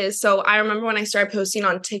way it is. So I remember when I started posting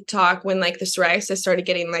on TikTok, when like the psoriasis started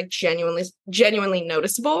getting like genuinely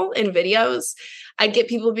noticeable in videos, I'd get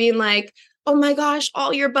people being like, oh my gosh,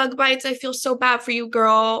 all your bug bites. I feel so bad for you,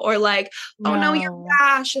 girl. Or like, oh no, your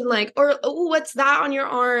rash. And like, or, oh, what's that on your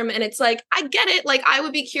arm? And it's like, I get it. Like, I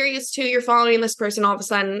would be curious too. You're following this person. All of a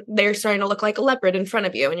sudden they're starting to look like a leopard in front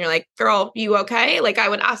of you. And you're like, girl, you okay? Like I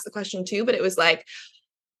would ask the question too, but it was like,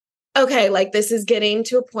 okay, like this is getting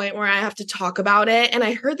to a point where I have to talk about it. And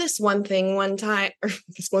I heard this one thing one time,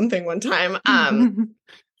 and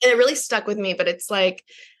it really stuck with me, but it's like,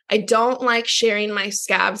 I don't like sharing my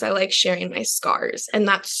scabs. I like sharing my scars. And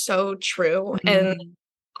that's so true. And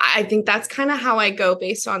I think that's kind of how I go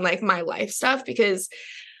based on like my life stuff, because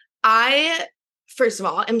I, first of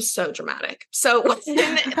all, am so dramatic. So when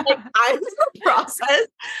like, I'm in the process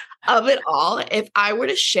of it all, if I were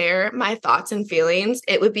to share my thoughts and feelings,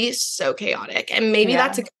 it would be so chaotic. And maybe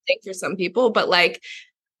that's a good thing for some people, but like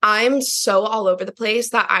I'm so all over the place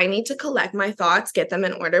that I need to collect my thoughts, get them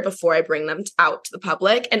in order before I bring them out to the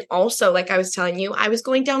public. And also, like I was telling you, I was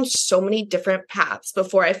going down so many different paths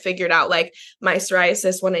before I figured out like my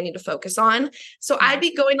psoriasis, what I need to focus on. So I'd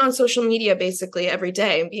be going on social media basically every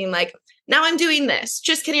day and being like, now I'm doing this.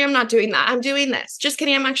 Just kidding. I'm not doing that. I'm doing this. Just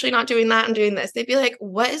kidding. I'm actually not doing that. I'm doing this. They'd be like,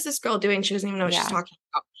 what is this girl doing? She doesn't even know what she's talking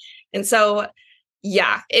about. And so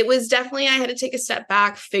yeah, it was definitely, I had to take a step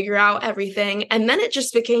back, figure out everything. And then it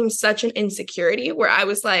just became such an insecurity where I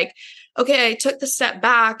was like, okay, I took the step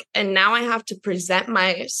back and now I have to present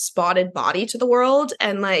my spotted body to the world.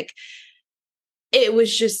 And like, it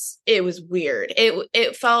was weird.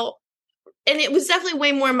 It felt, and it was definitely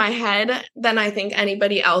way more in my head than I think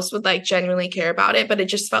anybody else would like genuinely care about it. But it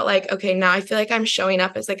just felt like, okay, now I feel like I'm showing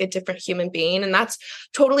up as like a different human being. And that's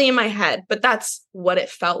totally in my head, but that's what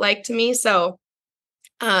it felt like to me. So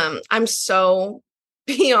I'm so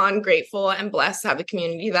beyond grateful and blessed to have the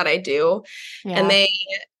community that I do. Yeah. And they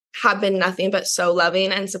have been nothing but so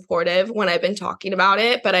loving and supportive when I've been talking about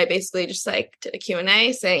it. But I basically just like did a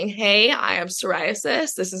Q&A saying, hey, I have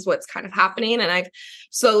psoriasis. This is what's kind of happening. And I've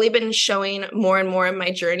slowly been showing more and more of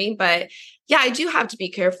my journey. But yeah, I do have to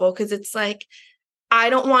be careful because it's like,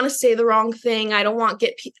 I don't want to say the wrong thing. I don't want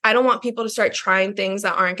people to start trying things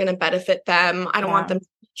that aren't going to benefit them. I don't want them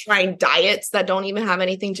trying diets that don't even have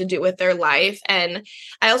anything to do with their life. And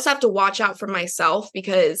I also have to watch out for myself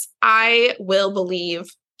because I will believe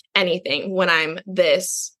anything when I'm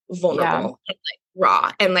this vulnerable and like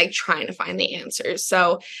raw and like trying to find the answers.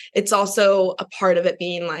 So it's also a part of it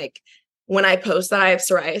being like, when I post that I have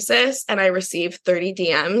psoriasis and I receive 30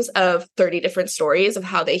 DMs of 30 different stories of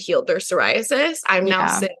how they healed their psoriasis, I'm now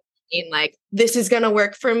sitting like, this is going to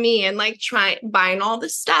work for me and like buying all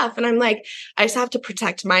this stuff. And I'm like, I just have to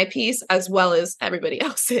protect my peace as well as everybody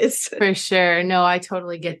else's. For sure. No, I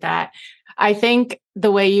totally get that. I think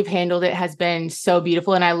the way you've handled it has been so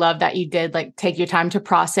beautiful. And I love that you did like take your time to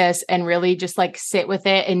process and really just like sit with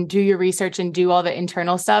it and do your research and do all the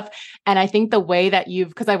internal stuff. And I think the way that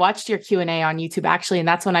because I watched your Q&A on YouTube actually, and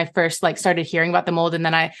that's when I first like started hearing about the mold. And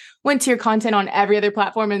then I went to your content on every other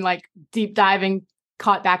platform and like deep diving,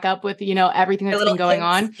 caught back up with, everything that's been going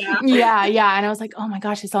on. Yeah. Yeah. And I was like, oh my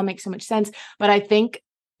gosh, this all makes so much sense. But I think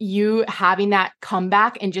you having that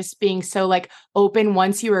comeback and just being so like open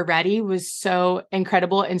once you were ready was so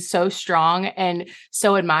incredible and so strong and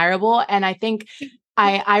so admirable. And I think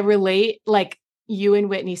I relate like you and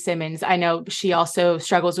Whitney Simmons. I know she also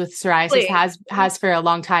struggles with psoriasis, has for a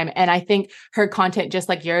long time. And I think her content, just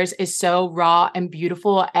like yours, is so raw and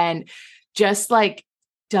beautiful and just like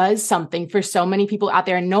does something for so many people out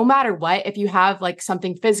there. And no matter what, if you have like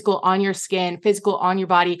something physical on your skin, physical on your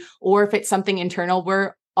body, or if it's something internal,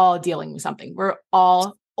 we're all dealing with something. We're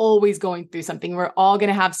all always going through something. We're all going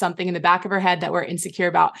to have something in the back of our head that we're insecure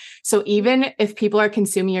about. So even if people are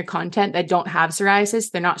consuming your content that don't have psoriasis,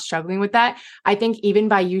 they're not struggling with that. I think even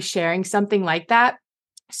by you sharing something like that,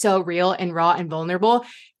 so real and raw and vulnerable,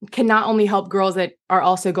 can not only help girls that are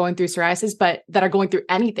also going through psoriasis, but that are going through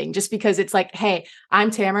anything, just because it's like, hey, I'm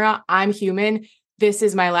Tamara, I'm human. This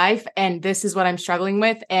is my life and this is what I'm struggling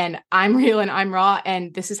with. And I'm real and I'm raw.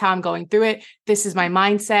 And this is how I'm going through it. This is my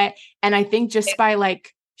mindset. And I think just by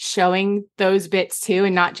like showing those bits too,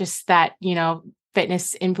 and not just that,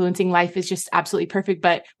 fitness influencing life is just absolutely perfect,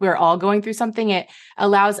 but we're all going through something. It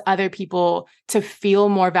allows other people to feel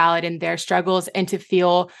more valid in their struggles and to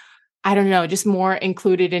feel, I don't know, just more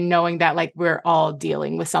included in knowing that like we're all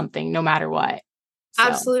dealing with something no matter what. So.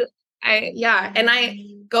 Absolutely.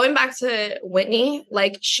 And going back to Whitney,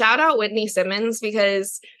 like shout out Whitney Simmons,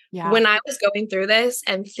 because when I was going through this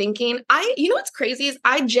and thinking, what's crazy is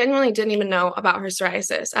I genuinely didn't even know about her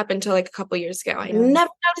psoriasis up until like a couple years ago. I never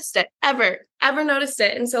noticed it, ever noticed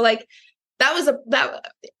it. And so like,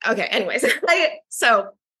 okay. Anyways, so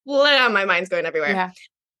my mind's going everywhere. Yeah.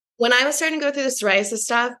 When I was starting to go through the psoriasis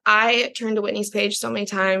stuff, I turned to Whitney's page so many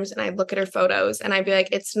times and I'd look at her photos and I'd be like,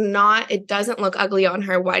 it doesn't look ugly on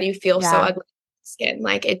her. Why do you feel so ugly on skin?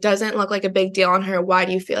 Like, it doesn't look like a big deal on her. Why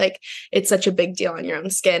do you feel like it's such a big deal on your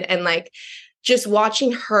own skin? And like, just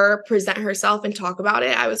watching her present herself and talk about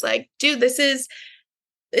it, I was like, dude, this is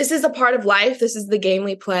a part of life. This is the game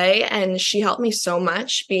we play. And she helped me so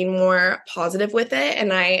much being more positive with it.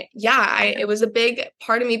 And it was a big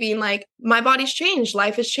part of me being like, my body's changed,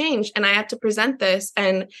 life has changed, and I have to present this.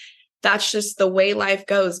 And that's just the way life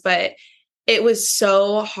goes. But it was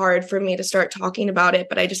so hard for me to start talking about it.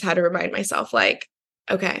 But I just had to remind myself like,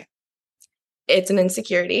 okay, it's an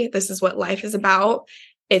insecurity. This is what life is about.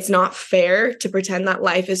 It's not fair to pretend that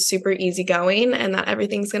life is super easygoing and that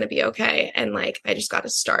everything's going to be okay. And like, I just got to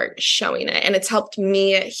start showing it. And it's helped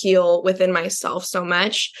me heal within myself so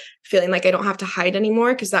much, feeling like I don't have to hide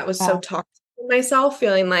anymore, because that was so toxic in myself,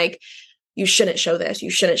 feeling like you shouldn't show this. You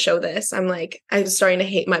shouldn't show this. I'm like, I was starting to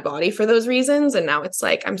hate my body for those reasons. And now it's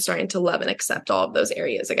like, I'm starting to love and accept all of those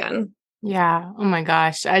areas again. Yeah. Oh my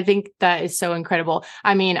gosh. I think that is so incredible.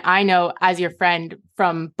 I mean, I know as your friend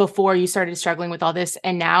from before you started struggling with all this,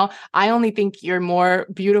 and now I only think you're more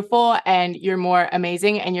beautiful and you're more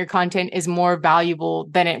amazing and your content is more valuable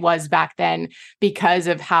than it was back then because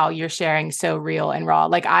of how you're sharing so real and raw.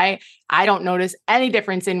 Like I don't notice any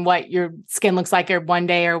difference in what your skin looks like or one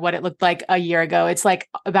day or what it looked like a year ago. It's like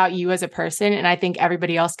about you as a person. And I think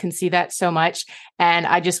everybody else can see that so much. And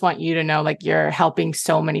I just want you to know, like, you're helping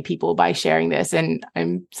so many people by sharing this. And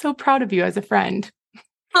I'm so proud of you as a friend.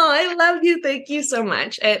 Oh, I love you. Thank you so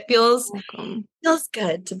much. It feels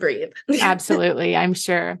good to breathe. Absolutely. I'm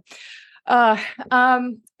sure.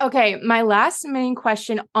 Okay. My last main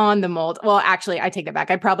question on the mold. Well, actually, I take that back.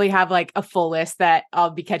 I probably have like a full list that I'll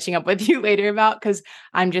be catching up with you later about, because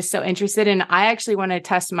I'm just so interested. And I actually want to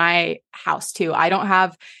test my house too. I don't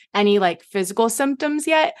have any like physical symptoms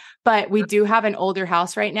yet, but we do have an older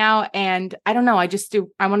house right now. And I don't know. I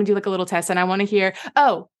want to do like a little test, and I want to hear,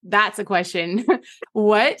 oh, that's a question.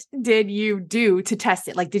 What did you do to test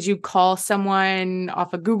it? Like, did you call someone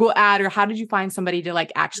off a Google ad, or how did you find somebody to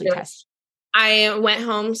like actually test? I went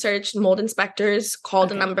home, searched mold inspectors,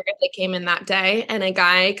 called a number that came in that day, and a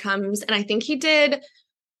guy comes, and I think he did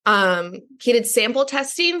sample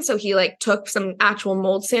testing. So he like took some actual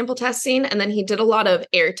mold sample testing, and then he did a lot of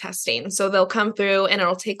air testing. So they'll come through and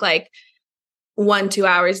it'll take like 1-2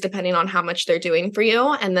 hours, depending on how much they're doing for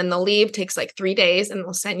you. And then they'll leave, takes like 3 days, and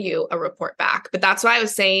they'll send you a report back. But that's why I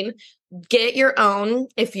was saying, get your own.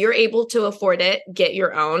 If you're able to afford it, get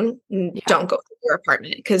your own. Don't go to your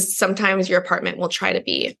apartment, because sometimes your apartment will try to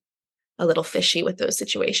be a little fishy with those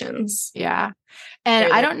situations. Yeah.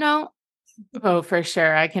 And I don't know. Oh, for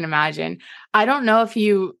sure. I can imagine. I don't know if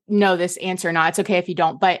you know this answer or not. It's okay if you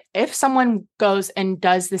don't. But if someone goes and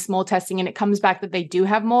does this mold testing and it comes back that they do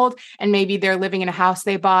have mold, and maybe they're living in a house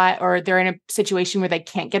they bought or they're in a situation where they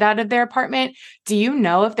can't get out of their apartment, do you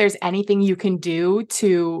know if there's anything you can do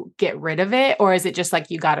to get rid of it? Or is it just like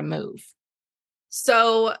you got to move?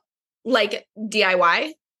 So like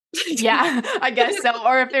DIY? Yeah, I guess so.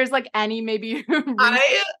 Or if there's like any maybe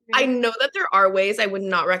I know that there are ways. I would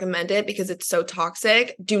not recommend it because it's so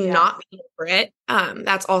toxic. Do not paint over it.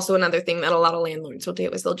 That's also another thing that a lot of landlords will do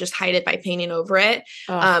is they'll just hide it by painting over it.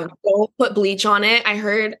 Don't put bleach on it.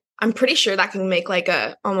 I'm pretty sure that can make like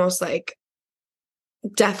a almost like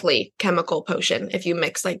deathly chemical potion if you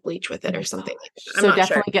mix like bleach with it or something like that. I'm so not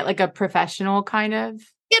definitely sure. get like a professional kind of.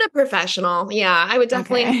 Get a professional. Yeah, I would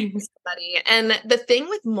definitely Okay. study. And the thing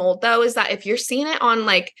with mold though is that if you're seeing it on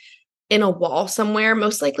like in a wall somewhere,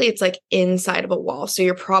 most likely it's like inside of a wall. So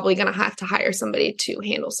you're probably going to have to hire somebody to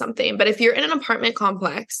handle something. But if you're in an apartment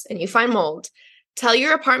complex and you find mold, tell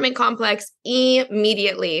your apartment complex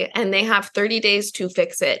immediately and they have 30 days to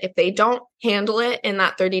fix it. If they don't handle it in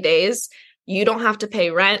that 30 days, you don't have to pay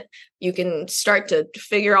rent. You can start to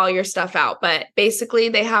figure all your stuff out. But basically,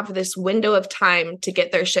 they have this window of time to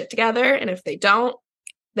get their shit together. And if they don't,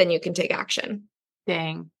 then you can take action.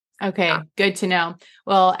 Dang. Okay, good to know.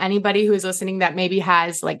 Well, anybody who is listening that maybe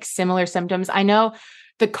has like similar symptoms, I know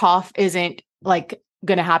the cough isn't like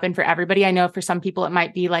going to happen for everybody. I know for some people it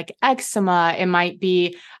might be like eczema, it might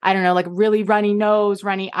be, I don't know, like really runny nose,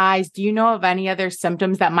 runny eyes. Do you know of any other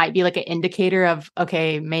symptoms that might be like an indicator of,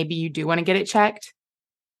 okay, maybe you do want to get it checked?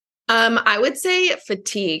 I would say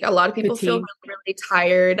fatigue. A lot of people feel Fatigue. really, really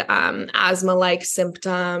tired, asthma-like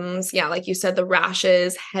symptoms. Yeah, like you said, the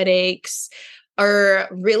rashes, headaches, or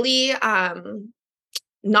really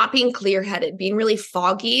not being clear-headed, being really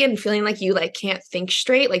foggy and feeling like you like can't think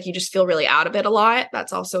straight, like you just feel really out of it a lot.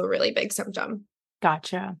 That's also a really big symptom.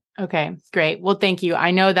 Gotcha. Okay, great. Well, thank you.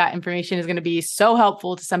 I know that information is going to be so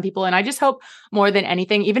helpful to some people. And I just hope more than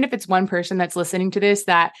anything, even if it's one person that's listening to this,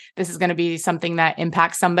 that this is going to be something that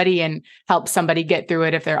impacts somebody and helps somebody get through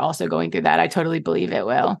it if they're also going through that. I totally believe it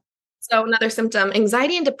will. So another symptom,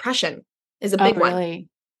 anxiety and depression is a Oh, big one. really?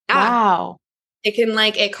 Yeah. Wow.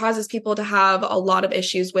 It causes people to have a lot of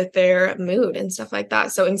issues with their mood and stuff like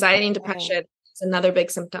that. So anxiety and Okay. depression is another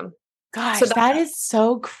big symptom. So Gosh, that is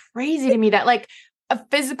so crazy to me that like a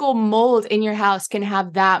physical mold in your house can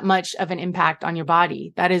have that much of an impact on your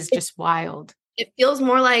body. That is just wild. it feels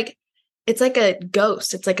more like it's like a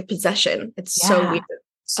ghost. It's like a possession. It's so Yeah. weird.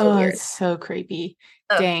 So Oh, weird. it's so creepy.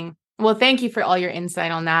 Ugh. Dang. Well, thank you for all your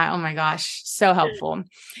insight on that. Oh my gosh, so helpful.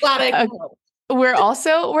 Glad I Uh, could help.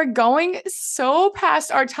 we're going so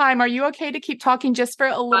past our time. Are you okay to keep talking just for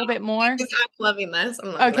a little bit more? I'm loving this.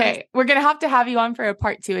 I'm loving this. Okay, we're gonna have you on for a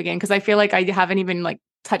part 2 again because I feel like I haven't even like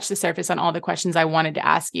touched the surface on all the questions I wanted to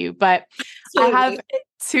ask you. But I have Absolutely.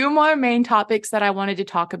 2 more main topics that I wanted to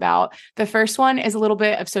talk about. The first one is a little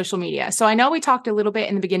bit of social media. So I know we talked a little bit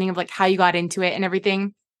in the beginning of like how you got into it and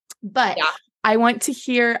everything, but Yeah. I want to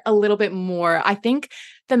hear a little bit more. I think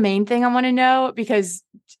the main thing I want to know, because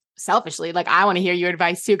selfishly, like I want to hear your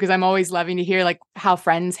advice too, because I'm always loving to hear like how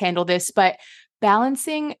friends handle this, but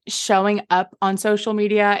balancing showing up on social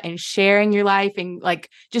media and sharing your life and like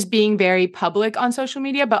just being very public on social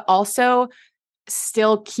media, but also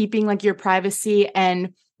still keeping like your privacy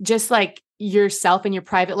and just like yourself and your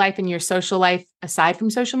private life and your social life aside from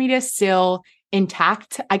social media still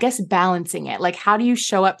intact. I guess balancing it. Like, how do you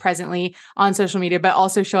show up presently on social media, but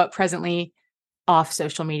also show up presently off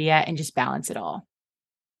social media and just balance it all?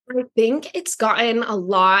 I think it's gotten a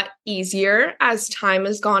lot easier as time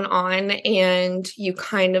has gone on and you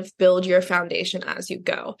kind of build your foundation as you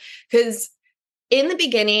go. Because in the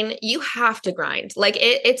beginning, you have to grind. Like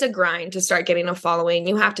it's a grind to start getting a following.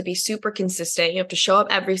 You have to be super consistent. You have to show up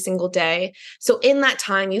every single day. So in that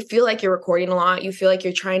time, you feel like you're recording a lot. You feel like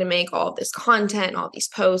you're trying to make all of this content, all these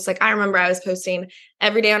posts. Like I remember I was posting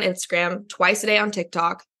every day on Instagram, twice a day on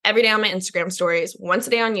TikTok, every day on my Instagram stories, once a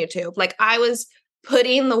day on YouTube. Like I was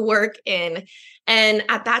putting the work in. And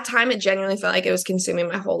at that time, it genuinely felt like it was consuming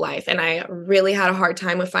my whole life. And I really had a hard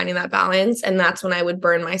time with finding that balance. And that's when I would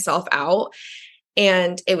burn myself out.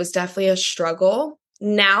 And it was definitely a struggle.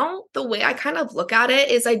 now the way I kind of look at it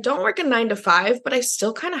is I don't work a 9 to 5, but I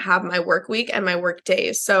still kind of have my work week and my work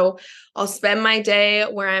days. So I'll spend my day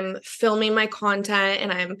where I'm filming my content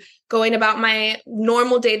and I'm going about my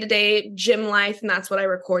normal day-to-day gym life. And that's what I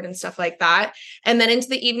record and stuff like that. And then into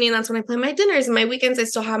the evening, that's when I plan my dinners, and my weekends, I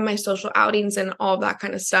still have my social outings and all of that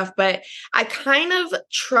kind of stuff. But I kind of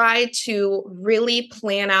try to really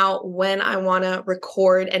plan out when I want to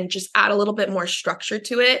record and just add a little bit more structure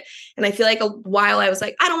to it. And I feel like a while I was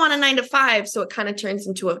like, I don't want a 9 to 5. So it kind of turns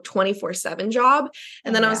into a 24/7 job.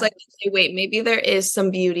 And then I was like, okay, wait, maybe there is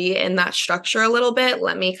some beauty in that structure a little bit.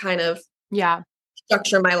 Let me kind of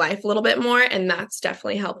structure my life a little bit more. And that's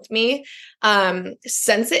definitely helped me.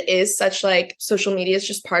 Since it is such like social media is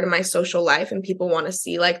just part of my social life and people want to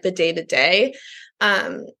see like the day to day.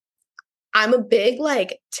 I'm a big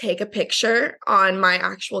like take a picture on my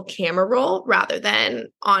actual camera roll rather than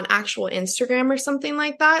on actual Instagram or something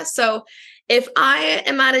like that. So if I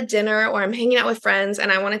am at a dinner or I'm hanging out with friends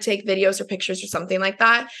and I want to take videos or pictures or something like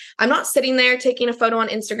that, I'm not sitting there taking a photo on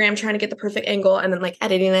Instagram trying to get the perfect angle and then like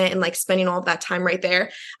editing it and like spending all of that time right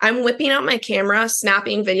there. I'm whipping out my camera,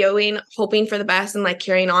 snapping, videoing, hoping for the best and like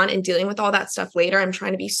carrying on and dealing with all that stuff later. I'm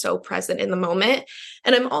trying to be so present in the moment.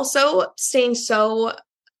 And I'm also staying so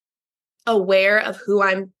aware of who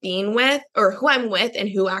I'm being with or who I'm with and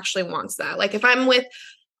who actually wants that. Like if I'm with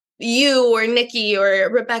you or Nikki or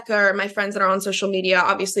Rebecca or my friends that are on social media,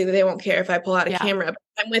 obviously they won't care if I pull out a camera. But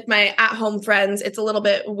if I'm with my at-home friends, it's a little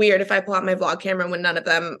bit weird if I pull out my vlog camera when none of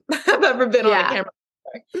them have ever been on a camera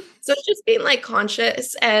before. So it's just being like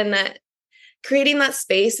conscious and creating that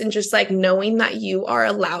space and just like knowing that you are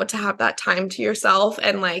allowed to have that time to yourself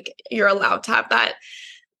and like you're allowed to have that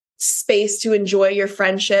space to enjoy your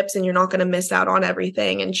friendships and you're not going to miss out on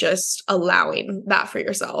everything, and just allowing that for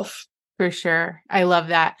yourself. For sure. I love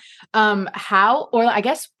that.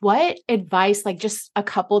 What advice, like just a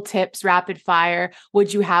couple tips, rapid fire,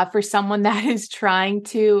 would you have for someone that is trying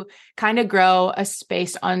to kind of grow a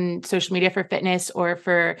space on social media for fitness or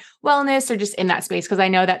for wellness or just in that space? Because I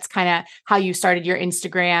know that's kind of how you started your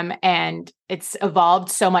Instagram and it's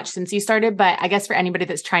evolved so much since you started. But I guess for anybody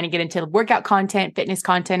that's trying to get into workout content, fitness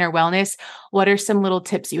content, or wellness, what are some little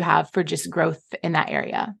tips you have for just growth in that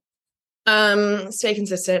area? Stay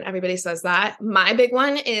consistent. Everybody says that. My big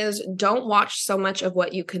one is don't watch so much of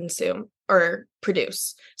what you consume or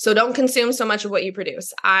produce. So don't consume so much of what you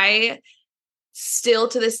produce. I still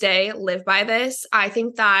to this day live by this. I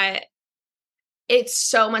think that it's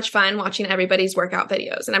so much fun watching everybody's workout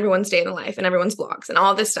videos and everyone's day in the life and everyone's vlogs and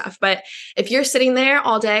all this stuff. But if you're sitting there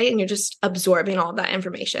all day and you're just absorbing all of that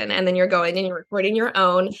information and then you're going and you're recording your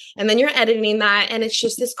own and then you're editing that and it's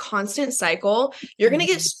just this constant cycle, you're going to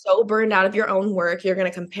get so burned out of your own work. You're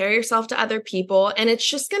going to compare yourself to other people and it's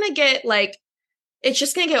just going to get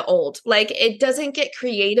old. Like it doesn't get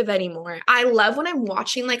creative anymore. I love when I'm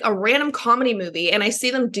watching like a random comedy movie and I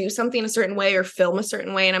see them do something a certain way or film a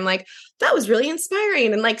certain way. And I'm like, that was really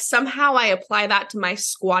inspiring. And like somehow I apply that to my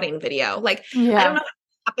squatting video. Like, I don't know how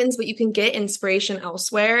it happens, but you can get inspiration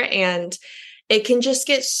elsewhere. And it can just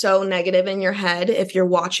get so negative in your head if you're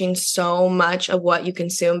watching so much of what you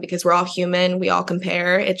consume, because we're all human. We all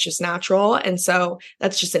compare. It's just natural. And so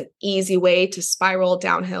that's just an easy way to spiral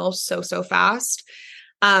downhill so fast.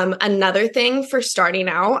 Another thing for starting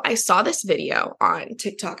out, I saw this video on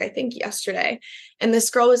TikTok, I think yesterday, and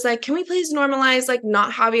this girl was like, can we please normalize like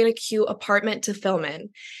not having a cute apartment to film in?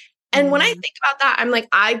 And when I think about that, I'm like,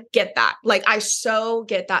 I get that. Like, I so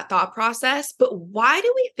get that thought process, but why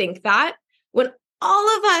do we think that when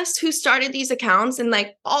all of us who started these accounts and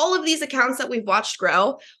like all of these accounts that we've watched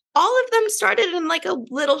grow, all of them started in like a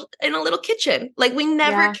little kitchen. Like we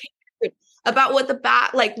never cared about what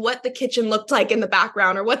what the kitchen looked like in the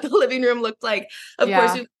background or what the living room looked like. Of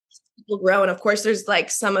course, people grow. And of course, there's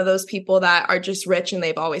like some of those people that are just rich and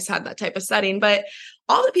they've always had that type of setting. But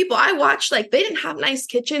all the people I watched, like they didn't have nice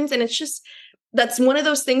kitchens. And it's just, that's one of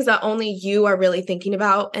those things that only you are really thinking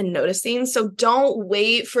about and noticing. So don't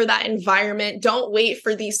wait for that environment. Don't wait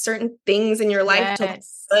for these certain things in your life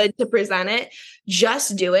to present it.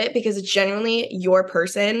 Just do it, because it's genuinely your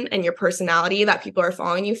person and your personality that people are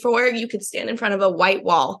following you for. You could stand in front of a white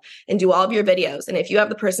wall and do all of your videos. And if you have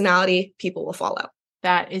the personality, people will follow.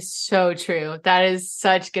 That is so true. That is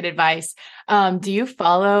such good advice. Do you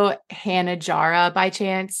follow Hannah Jara by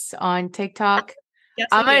chance on TikTok? Yes,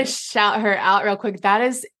 I'm I going do. to shout her out real quick.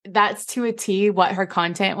 That's to a T what her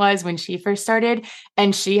content was when she first started.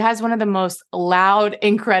 And she has one of the most loud,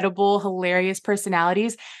 incredible, hilarious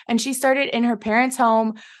personalities. And she started in her parents'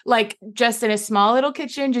 home, like just in a small little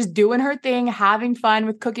kitchen, just doing her thing, having fun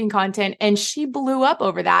with cooking content. And she blew up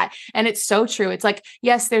over that. And it's so true. It's like,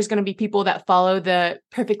 yes, there's going to be people that follow the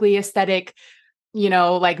perfectly aesthetic,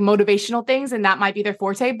 like motivational things, and that might be their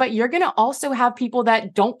forte, but you're going to also have people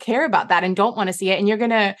that don't care about that and don't want to see it. And you're going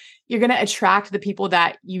to attract the people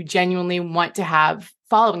that you genuinely want to have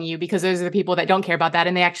following you, because those are the people that don't care about that.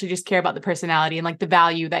 And they actually just care about the personality and like the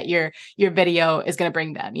value that your video is going to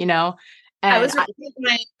bring them. I And was recording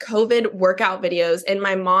my COVID workout videos in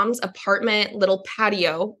my mom's apartment little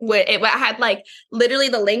patio where it had like literally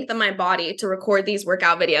the length of my body to record these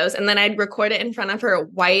workout videos. And then I'd record it in front of her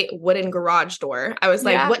white wooden garage door. I was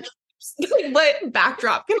like, yeah, what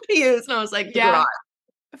backdrop can I use? And I was like, the yeah. garage.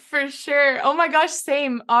 For sure. Oh my gosh,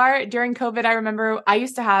 same. During COVID, I remember I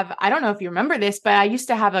used to have, I don't know if you remember this, but I used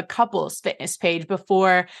to have a couples fitness page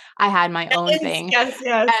before I had my own thing. Yes.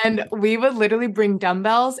 And we would literally bring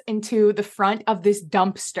dumbbells into the front of this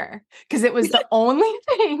dumpster because it was the only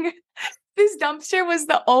thing. This dumpster was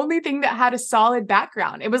the only thing that had a solid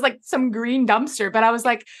background. It was like some green dumpster, but I was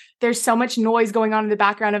like, there's so much noise going on in the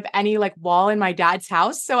background of any like wall in my dad's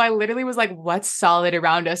house. So I literally was like, what's solid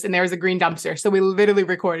around us? And there was a green dumpster. So we literally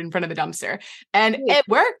recorded in front of the dumpster and it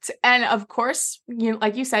worked. And of course,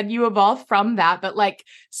 like you said, you evolve from that, but like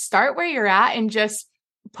start where you're at and just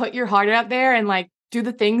put your heart out there and like do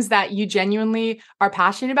the things that you genuinely are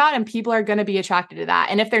passionate about, and people are going to be attracted to that.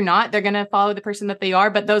 And if they're not, they're going to follow the person that they are,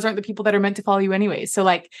 but those aren't the people that are meant to follow you anyways. So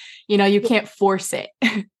like, you can't force it.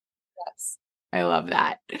 Yes. I love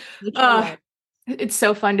that. It's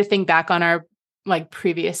so fun to think back on our like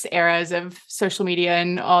previous eras of social media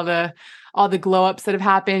and all the glow ups that have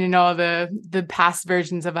happened and all the past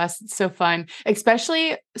versions of us. It's so fun,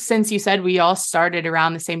 especially since you said we all started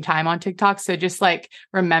around the same time on TikTok. So just like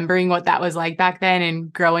remembering what that was like back then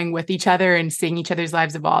and growing with each other and seeing each other's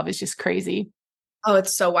lives evolve is just crazy. Oh,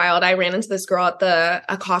 it's so wild. I ran into this girl at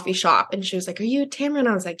a coffee shop and she was like, "Are you Tamara?" And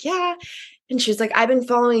I was like, "Yeah." And she was like, "I've been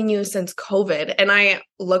following you since COVID." And I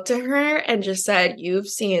looked at her and just said, "You've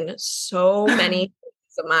seen so many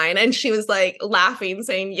things of mine." And she was like laughing,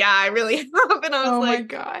 saying, "Yeah, I really have." And I was Oh my like,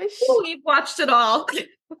 gosh. "Oh, we've watched it all."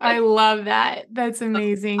 I love that. That's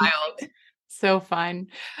amazing. Wild. So fun.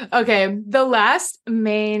 Okay. The last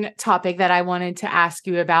main topic that I wanted to ask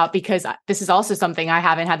you about, because this is also something I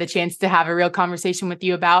haven't had the chance to have a real conversation with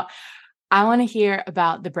you about. I want to hear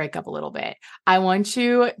about the breakup a little bit. I want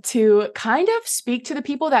you to kind of speak to the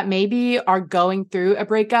people that maybe are going through a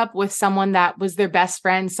breakup with someone that was their best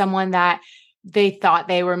friend, someone that they thought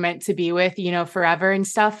they were meant to be with, forever and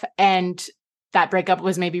stuff. And that breakup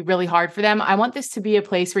was maybe really hard for them. I want this to be a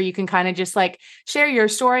place where you can kind of just like share your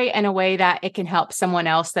story in a way that it can help someone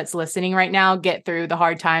else that's listening right now get through the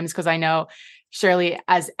hard times. Because I know, surely,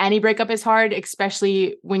 as any breakup is hard,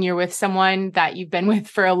 especially when you're with someone that you've been with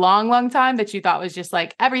for a long, long time that you thought was just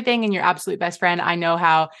like everything and your absolute best friend. I know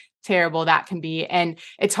how terrible that can be. And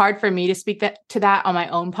it's hard for me to speak to that on my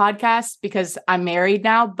own podcast because I'm married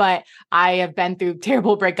now, but I have been through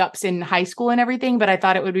terrible breakups in high school and everything. But I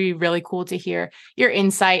thought it would be really cool to hear your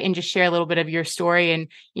insight and just share a little bit of your story and,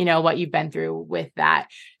 what you've been through with that.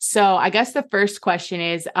 So I guess the first question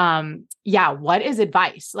is, what is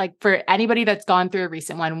advice? Like for anybody that's gone through a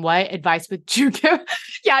recent one, what advice would you give?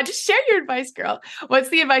 Yeah, just share your advice, girl. What's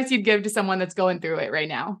the advice you'd give to someone that's going through it right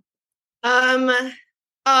now?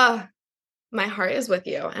 My heart is with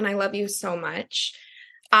you and I love you so much.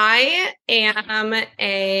 I am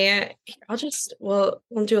we'll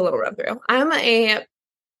do a little run through.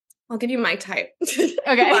 I'll give you my type.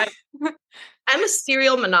 Okay. I'm a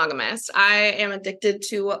serial monogamist. I am addicted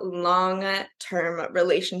to long-term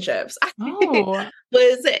relationships. Oh. I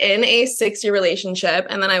was in a 6-year relationship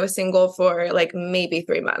and then I was single for like maybe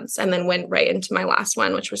 3 months and then went right into my last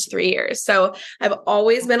one, which was 3 years. So I've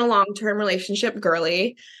always been a long-term relationship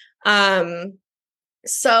girly.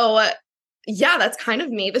 So yeah, that's kind of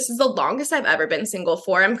me. This is the longest I've ever been single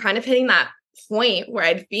for. I'm kind of hitting that point where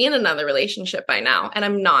I'd be in another relationship by now, and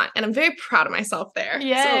I'm not. And I'm very proud of myself there.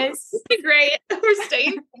 Yes. So it's great. We're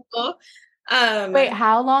staying single. Wait,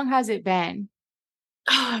 how long has it been?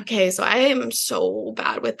 Okay, so I am so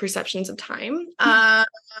bad with perceptions of time.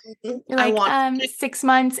 You're like, 6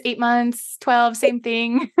 months, 8 months, 12, same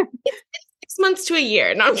thing. 6 months to a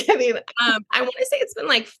year. No, I'm kidding. I want to say it's been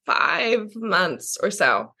like 5 months or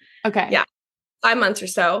so. Okay. Yeah, 5 months or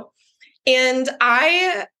so. And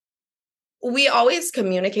we always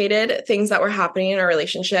communicated things that were happening in our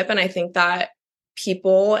relationship. And I think that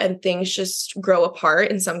people and things just grow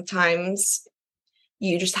apart. And sometimes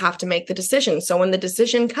you just have to make the decision. So when the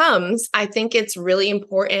decision comes, I think it's really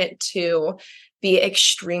important to be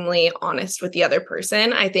extremely honest with the other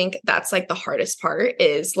person. I think that's like the hardest part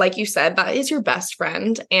is, like you said, that is your best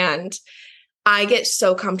friend. And I get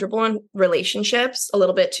so comfortable in relationships, a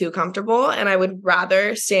little bit too comfortable, and I would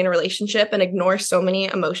rather stay in a relationship and ignore so many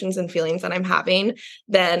emotions and feelings that I'm having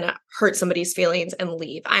than hurt somebody's feelings and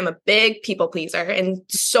leave. I'm a big people pleaser in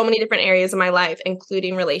so many different areas of my life,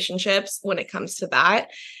 including relationships. When it comes to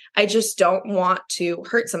that, I just don't want to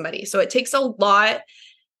hurt somebody. So it takes a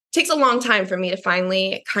long time for me to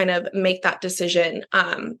finally kind of make that decision.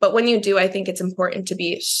 But when you do, I think it's important to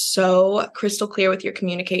be so crystal clear with your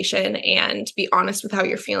communication and be honest with how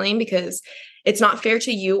you're feeling, because it's not fair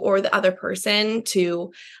to you or the other person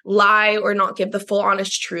to lie or not give the full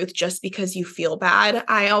honest truth just because you feel bad.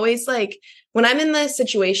 I always when I'm in the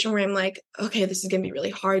situation where I'm like, okay, this is going to be really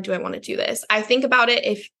hard. Do I want to do this? I think about it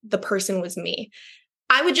if the person was me.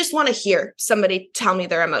 I would just want to hear somebody tell me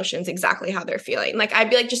their emotions, exactly how they're feeling. Like, I'd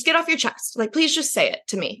be like, just get off your chest. Like, please just say it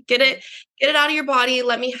to me. Get it out of your body.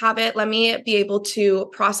 Let me have it. Let me be able to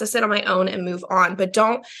process it on my own and move on. But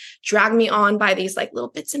don't drag me on by these like little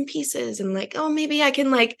bits and pieces and like, oh, maybe I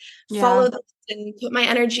can follow this and put my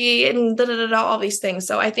energy and all these things.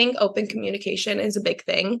 So I think open communication is a big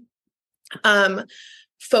thing.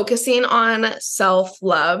 Focusing on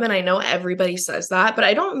self-love. And I know everybody says that, but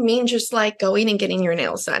I don't mean just like going and getting your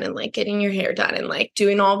nails done and like getting your hair done and like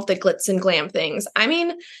doing all of the glitz and glam things. I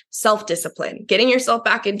mean, self-discipline, getting yourself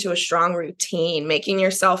back into a strong routine, making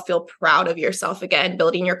yourself feel proud of yourself again,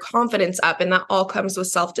 building your confidence up. And that all comes with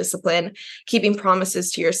self-discipline, keeping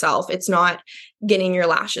promises to yourself. It's not getting your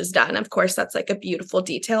lashes done. Of course, that's like a beautiful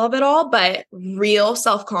detail of it all, but real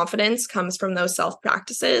self-confidence comes from those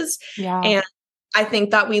self-practices. Yeah. And I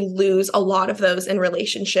think that we lose a lot of those in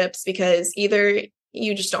relationships because either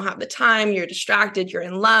you just don't have the time, you're distracted, you're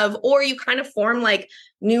in love, or you kind of form like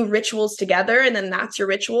new rituals together. And then that's your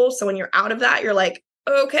ritual. So when you're out of that, you're like,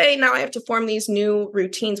 okay, now I have to form these new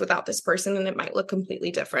routines without this person, and it might look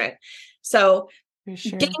completely different. So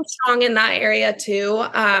getting strong in that area too,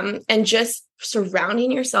 and just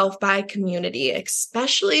surrounding yourself by community,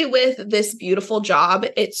 especially with this beautiful job.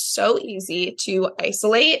 It's so easy to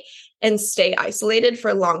isolate and stay isolated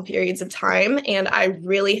for long periods of time. And I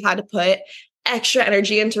really had to put extra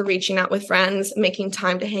energy into reaching out with friends, making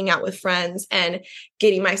time to hang out with friends and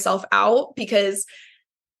getting myself out, because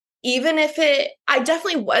even if I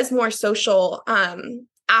definitely was more social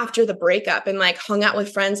after the breakup and like hung out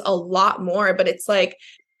with friends a lot more, but it's like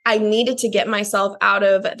I needed to get myself out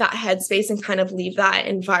of that headspace and kind of leave that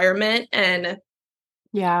environment and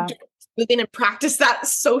moving and practice that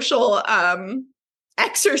social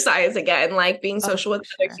exercise again, like being social with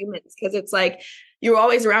other humans. Because it's like you're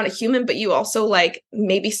always around a human, but you also like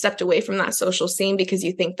maybe stepped away from that social scene because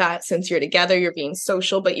you think that since you're together, you're being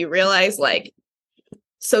social, but you realize like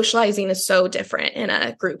socializing is so different in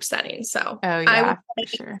a group setting. So I would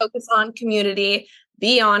focus on community,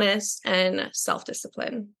 be honest, and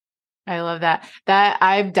self-discipline. I love that.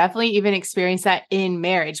 I've definitely even experienced that in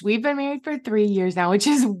marriage. We've been married for 3 years now, which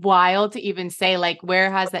is wild to even say, like,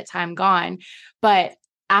 where has that time gone? But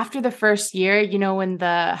after the first year, you know, when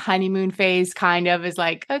the honeymoon phase kind of is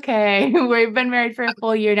like, okay, we've been married for a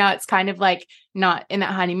full year now. It's kind of like not in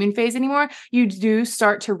that honeymoon phase anymore. You do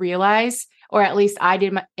start to realize, or at least I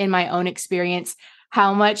did in my own experience,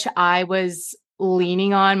 how much I was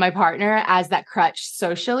leaning on my partner as that crutch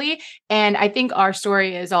socially. And I think our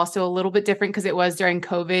story is also a little bit different because it was during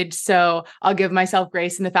COVID. So I'll give myself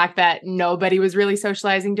grace in the fact that nobody was really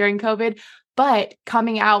socializing during COVID. But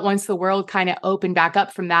coming out once the world kind of opened back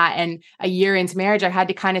up from that and a year into marriage, I had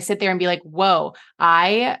to kind of sit there and be like, whoa,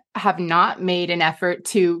 I have not made an effort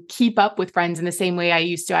to keep up with friends in the same way I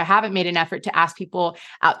used to. I haven't made an effort to ask people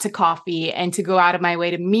out to coffee and to go out of my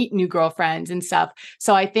way to meet new girlfriends and stuff.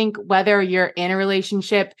 So I think whether you're in a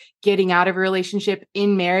relationship, getting out of a relationship,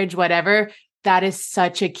 in marriage, whatever, that is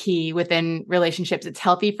such a key within relationships. It's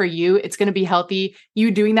healthy for you. It's going to be healthy.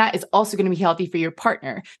 You doing that is also going to be healthy for your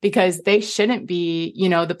partner because they shouldn't be, you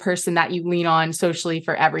know, the person that you lean on socially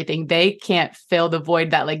for everything. They can't fill the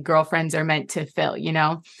void that like girlfriends are meant to fill, you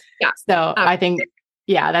know? Yeah. So I think,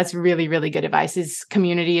 that's really, really good advice. Is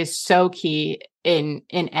community is so key in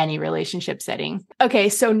any relationship setting. Okay.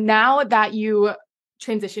 So now that you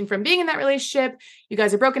transition from being in that relationship, you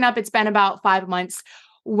guys are broken up. It's been about 5 months.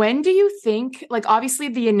 When do you think, like, obviously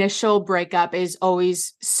the initial breakup is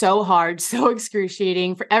always so hard, so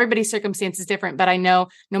excruciating. For everybody's circumstance is different, but I know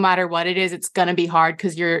no matter what it is, it's going to be hard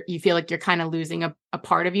because you feel like you're kind of losing a a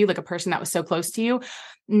part of you, like a person that was so close to you.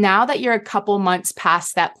 Now that you're a couple months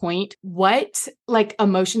past that point, what like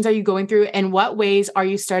emotions are you going through, and what ways are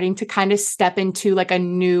you starting to kind of step into like a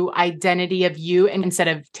new identity of you and instead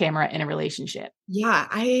of Tamara in a relationship? Yeah,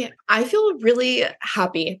 I feel really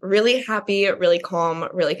happy, really calm,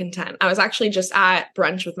 really content. I was actually just at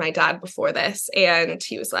brunch with my dad before this, and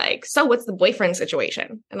he was like, "So what's the boyfriend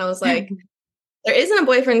situation?" And I was like, "There isn't a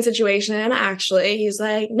boyfriend situation, actually." He's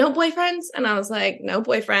like, "No boyfriends?" And I was like, "No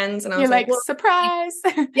boyfriends." And I You're was like, like, "Well, surprise.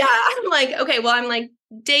 yeah." I'm like, "Okay, well, I'm like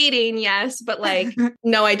dating, yes, but like,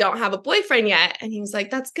 no, I don't have a boyfriend yet." And he was like,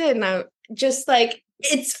 "That's good." And I just like,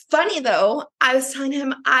 it's funny though. I was telling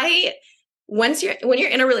him, when you're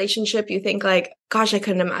in a relationship, you think like, gosh, I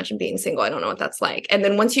couldn't imagine being single. I don't know what that's like. And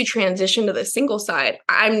then once you transition to the single side,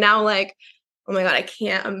 I'm now like, oh my God, I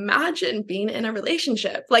can't imagine being in a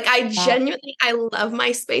relationship. Like I love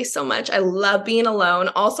my space so much. I love being alone.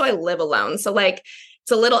 Also, I live alone. So like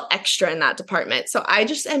it's a little extra in that department. So I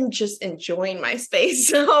just am just enjoying my space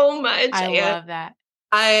so much. I love that.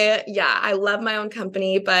 I love my own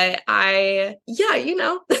company, but Yeah,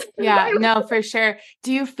 no, for sure.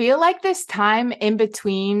 Do you feel like this time in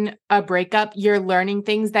between a breakup, you're learning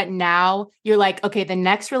things that now you're like, okay, the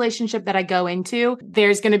next relationship that I go into,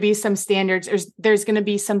 there's going to be some standards, or there's going to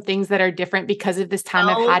be some things that are different because of this time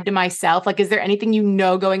I've had to myself? Like, is there anything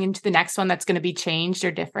going into the next one that's going to be changed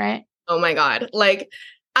or different? Oh my God. Like,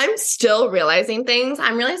 I'm still realizing things.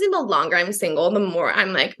 I'm realizing the longer I'm single, the more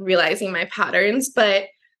I'm like realizing my patterns. But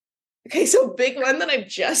okay, so big one that I've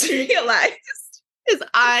just realized is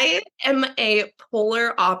I am a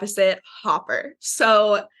polar opposite hopper.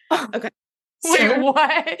 So, okay. Wait,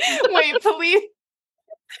 what? Wait,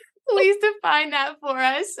 please define that for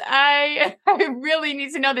us. I really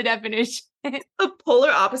need to know the definition. A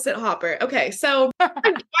polar opposite hopper. Okay, so I'm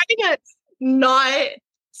trying to not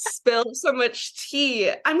spill so much tea.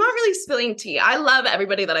 I'm not really spilling tea. I love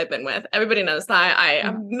everybody that I've been with. Everybody knows that. I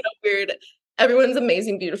am no weird. Everyone's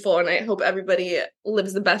amazing, beautiful, and I hope everybody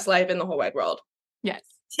lives the best life in the whole wide world. Yes.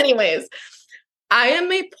 Anyways, I am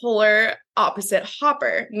a polar opposite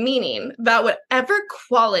hopper, meaning that whatever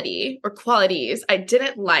quality or qualities I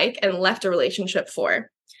didn't like and left a relationship for,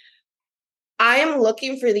 I am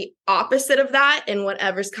looking for the opposite of that in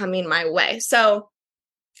whatever's coming my way. So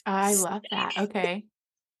I love that. Okay.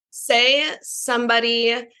 Say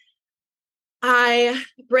I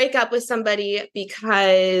break up with somebody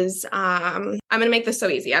because I'm going to make this so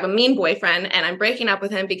easy. I have a mean boyfriend and I'm breaking up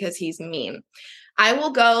with him because he's mean. I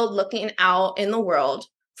will go looking out in the world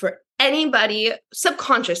for anybody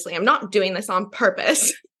subconsciously. I'm not doing this on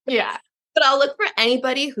purpose. Yeah. But I'll look for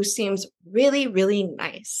anybody who seems really, really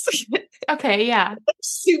nice. Okay, yeah.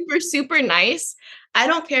 Super, super nice. I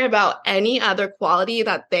don't care about any other quality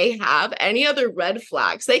that they have, any other red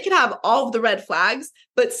flags. They could have all of the red flags,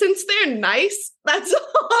 but since they're nice, that's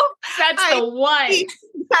all. That's the one.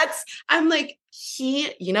 I'm like,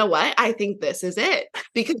 you know what? I think this is it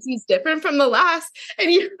because he's different from the last. And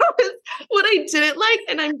you know what I didn't like?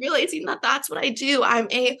 And I'm realizing that that's what I do. I'm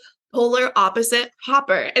a polar opposite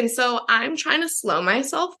hopper. And so I'm trying to slow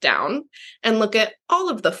myself down and look at all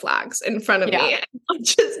of the flags in front of me and not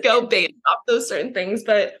just go based off those certain things.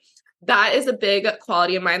 But that is a big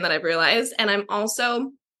quality of mine that I've realized. And I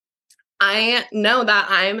know that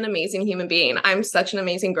I'm an amazing human being. I'm such an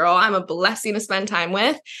amazing girl. I'm a blessing to spend time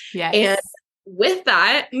with. Yes. And with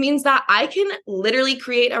that means that I can literally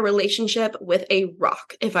create a relationship with a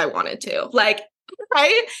rock if I wanted to. Like,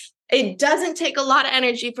 right? It doesn't take a lot of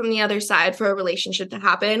energy from the other side for a relationship to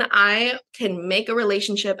happen. I can make a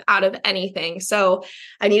relationship out of anything. So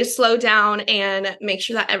I need to slow down and make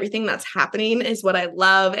sure that everything that's happening is what I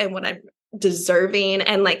love and what I'm deserving.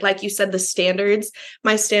 And like you said,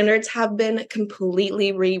 my standards have been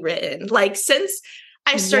completely rewritten. Like since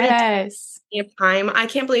I started time, I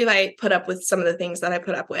can't believe I put up with some of the things that I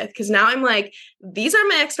put up with. Because now I'm like, these are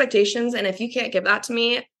my expectations. And if you can't give that to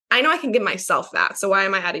me, I know I can give myself that. So why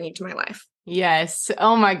am I adding you to my life? Yes.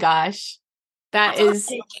 Oh my gosh. That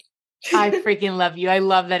is, I freaking love you. I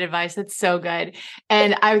love that advice. That's so good.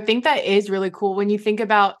 And I think that is really cool when you think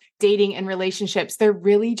about dating and relationships. They're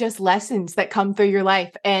really just lessons that come through your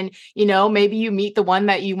life. And, you know, maybe you meet the one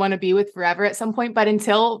that you want to be with forever at some point, but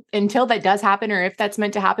until that does happen, or if that's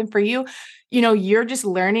meant to happen for you, you know, you're just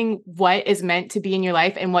learning what is meant to be in your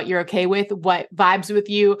life and what you're okay with, what vibes with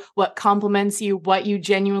you, what compliments you, what you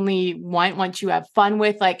genuinely want you have fun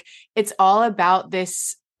with. Like it's all about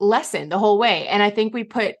this lesson the whole way. And I think we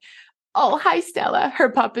put, oh, hi, Stella. Her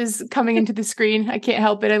pup is coming into the screen. I can't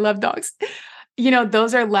help it. I love dogs.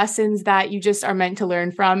 those are lessons that you just are meant to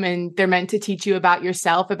learn from, and they're meant to teach you about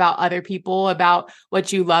yourself, about other people, about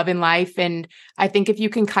what you love in life. And I think if you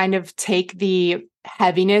can kind of take the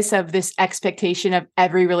heaviness of this expectation of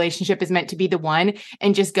every relationship is meant to be the one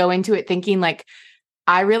and just go into it thinking like,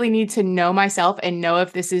 I really need to know myself and know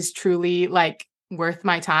if this is truly like worth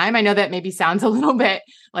my time. I know that maybe sounds a little bit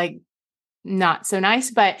like not so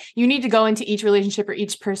nice, but you need to go into each relationship or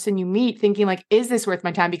each person you meet thinking like, is this worth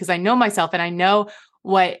my time? Because I know myself and I know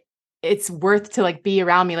what it's worth to like be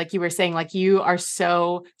around me. Like you were saying, like you are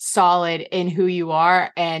so solid in who you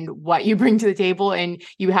are and what you bring to the table, and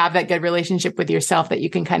you have that good relationship with yourself that you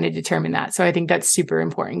can kind of determine that. So I think that's super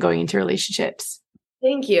important going into relationships.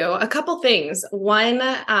 Thank you. A couple things. One,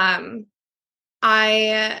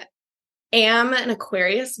 I am an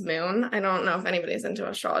Aquarius moon. I don't know if anybody's into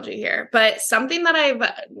astrology here, but something that I've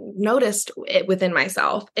noticed within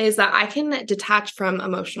myself is that I can detach from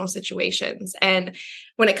emotional situations. And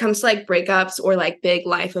when it comes to like breakups or like big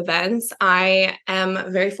life events, I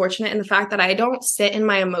am very fortunate in the fact that I don't sit in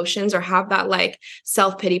my emotions or have that like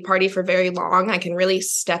self-pity party for very long. I can really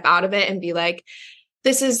step out of it and be like,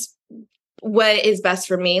 this is what is best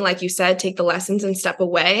for me. Like you said, take the lessons and step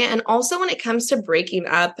away. And also when it comes to breaking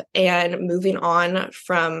up and moving on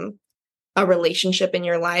from a relationship in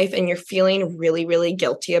your life and you're feeling really, really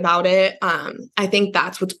guilty about it. I think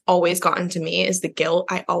that's what's always gotten to me is the guilt.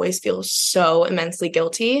 I always feel so immensely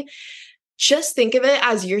guilty. Just think of it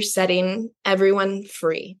as you're setting everyone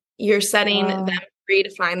free. You're setting them free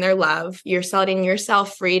to find their love. You're setting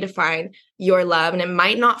yourself free to find your love. And it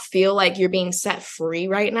might not feel like you're being set free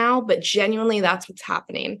right now, but genuinely that's what's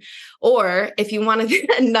happening. Or if you want to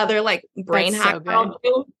another like brain hack, so I'll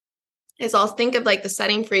do is I'll think of like the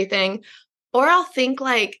setting free thing, or I'll think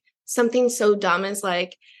like something so dumb as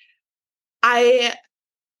like,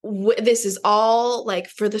 this is all like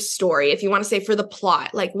for the story. If you want to say for the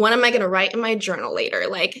plot, like what am I going to write in my journal later?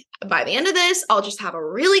 Like by the end of this, I'll just have a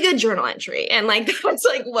really good journal entry. And like, that's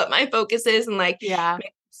like what my focus is. And like,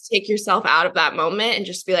 take yourself out of that moment and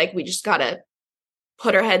just be like, we just got to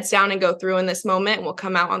put our heads down and go through in this moment and we'll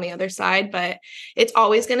come out on the other side. But it's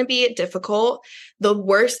always going to be difficult. The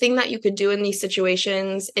worst thing that you could do in these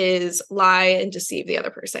situations is lie and deceive the other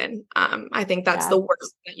person. I think that's the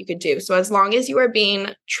worst thing that you could do. So as long as you are being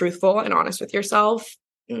truthful and honest with yourself,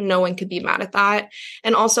 no one could be mad at that.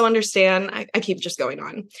 And also understand, I keep just going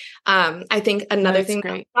on. I think another thing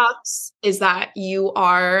that sucks is that you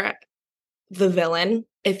are the villain.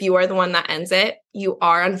 If you are the one that ends it, you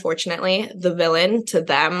are unfortunately the villain to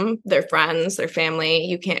them, their friends, their family.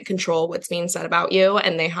 You can't control what's being said about you,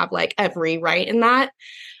 and they have like every right in that.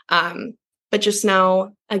 But just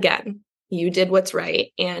know, again, you did what's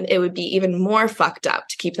right, and it would be even more fucked up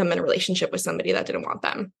to keep them in a relationship with somebody that didn't want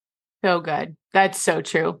them. So good. That's so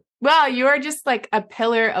true. Wow, you are just like a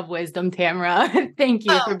pillar of wisdom, Tamara. Thank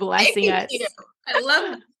you for blessing us. I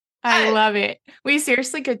love that. I love it. We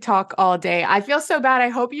seriously could talk all day. I feel so bad. I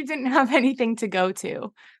hope you didn't have anything to go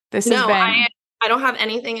to. I don't have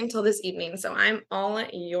anything until this evening, so I'm all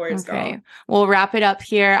yours, okay. girl. We'll wrap it up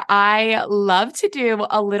here. I love to do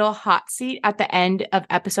a little hot seat at the end of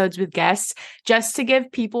episodes with guests, just to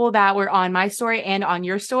give people that were on my story and on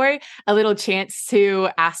your story a little chance to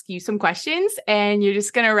ask you some questions, and you're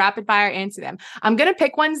just going to rapid fire answer them. I'm going to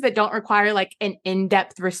pick ones that don't require like an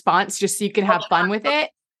in-depth response, just so you can have fun with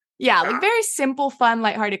it. Yeah, like very simple, fun,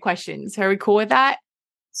 lighthearted questions. Are we cool with that?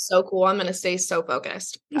 So cool. I'm going to stay so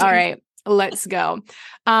focused. All right. Let's go.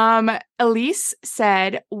 Elise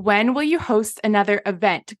said, when will you host another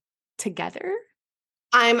event together?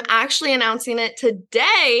 I'm actually announcing it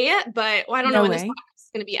today, but I don't know when this podcast is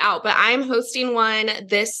going to be out, but I'm hosting one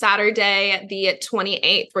this Saturday, the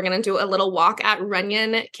 28th. We're going to do a little walk at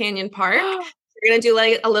Runyon Canyon Park. We're going to do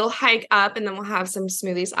like a little hike up, and then we'll have some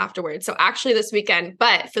smoothies afterwards. So actually this weekend,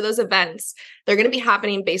 but for those events, they're going to be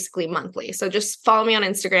happening basically monthly. So just follow me on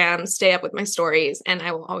Instagram, stay up with my stories, and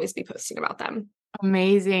I will always be posting about them.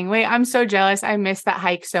 Amazing. Wait, I'm so jealous. I miss that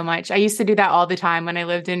hike so much. I used to do that all the time when I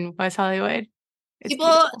lived in West Hollywood. People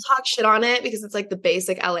talk shit on it because it's like the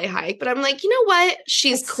basic LA hike, but I'm like, you know what?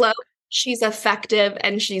 She's close, she's effective,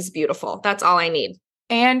 and she's beautiful. That's all I need.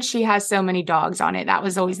 And she has so many dogs on it. That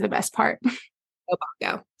was always the best part.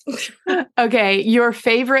 Go. Okay, your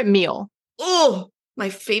favorite meal? Oh, my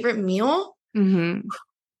favorite meal? Mm-hmm.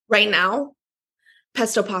 Right now,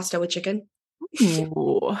 pesto pasta with chicken.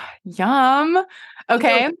 Ooh, yum.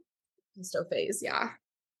 Okay. Pesto phase, yeah.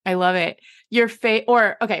 I love it.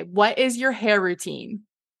 What is your hair routine?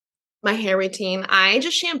 My hair routine, I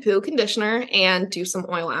just shampoo, conditioner, and do some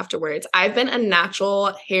oil afterwards. I've been a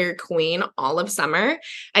natural hair queen all of summer.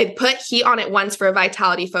 I put heat on it once for a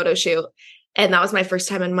vitality photo shoot. And that was my first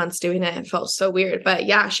time in months doing it. It felt so weird. But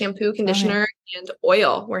yeah, shampoo, conditioner, and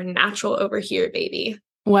oil. We're natural over here, baby.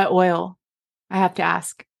 What oil? I have to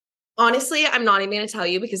ask. Honestly, I'm not even going to tell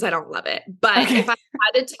you because I don't love it. But Okay. if I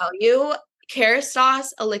had to tell you, Kerastase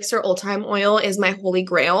Elixir Old Time Oil is my holy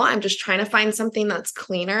grail. I'm just trying to find something that's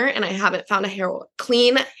cleaner, and I haven't found a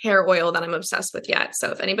clean hair oil that I'm obsessed with yet.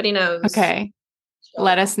 So if anybody knows, Okay.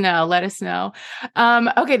 Let us know. Let us know.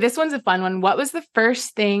 Okay, this one's a fun one. What was the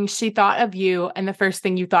first thing she thought of you and the first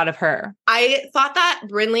thing you thought of her? I thought that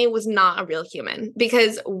Brinley was not a real human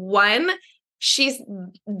because one, she's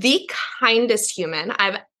the kindest human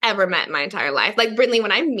I've ever met in my entire life. Like Brinley,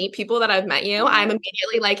 when I meet people that I've met you, I'm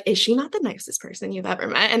immediately like, is she not the nicest person you've ever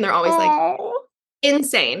met? And they're always like,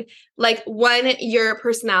 insane. Like one, your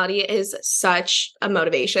personality is such a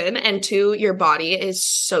motivation, and two, your body is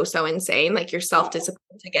so insane. Like your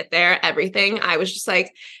self-discipline to get there, everything. I was just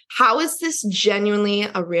like, how is this genuinely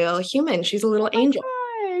a real human? She's a little angel.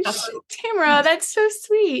 Gosh, Tamara, that's so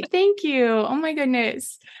sweet. Thank you. Oh my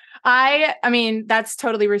goodness. I mean, that's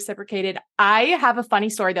totally reciprocated. I have a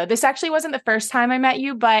funny story though. This actually wasn't the first time I met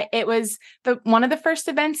you, but it was one of the first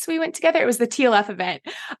events we went together. It was the TLF event.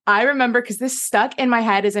 I remember because this stuck in my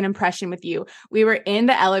head as an impression with you. We were in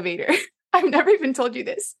the elevator. I've never even told you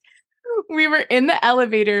this. We were in the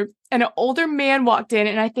elevator and an older man walked in,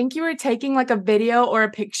 and I think you were taking like a video or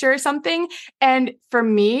a picture or something. And for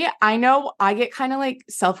me, I know I get kind of like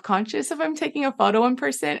self-conscious if I'm taking a photo in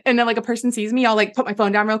person and then like a person sees me, I'll like put my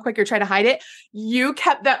phone down real quick or try to hide it. You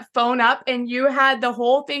kept that phone up and you had the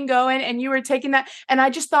whole thing going and you were taking that. And I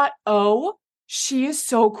just thought, oh, she is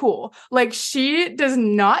so cool. Like she does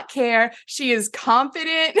not care. She is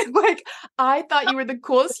confident. Like I thought you were the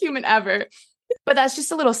coolest human ever. But that's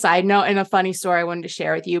just a little side note and a funny story I wanted to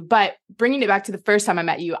share with you. But bringing it back to the first time I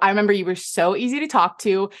met you, I remember you were so easy to talk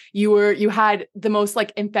to. You had the most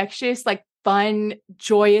like infectious, like fun,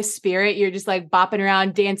 joyous spirit. You're just like bopping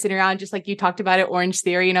around, dancing around, just like you talked about at Orange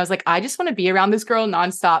Theory. And I was like, I just want to be around this girl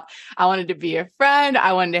nonstop. I wanted to be a friend.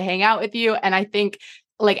 I wanted to hang out with you. And I think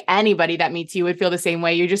like anybody that meets you would feel the same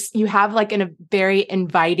way. You have like a very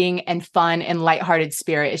inviting and fun and lighthearted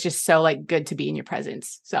spirit. It's just so like good to be in your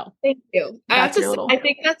presence. So thank you. I have to say, I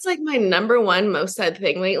think that's like my number one most said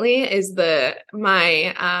thing lately is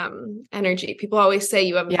my energy. People always say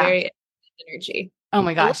you have a very energy. Oh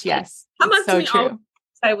my gosh, yes. Come up to me true.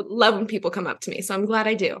 I would love when people come up to me. So I'm glad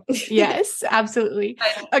I do. Yes, absolutely.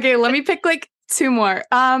 Okay, let me pick like two more.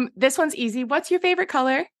 This one's easy. What's your favorite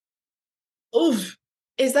color? Oof.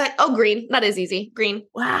 Is that, green. That is easy. Green.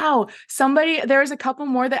 Wow. There was a couple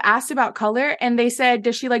more that asked about color and they said,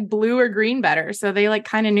 does she like blue or green better? So they like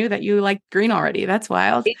kind of knew that you like green already. That's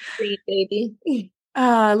wild. It's green, baby.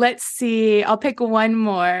 Let's see. I'll pick one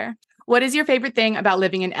more. What is your favorite thing about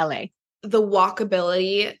living in LA? The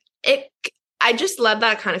walkability. I just love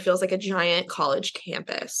that it kind of feels like a giant college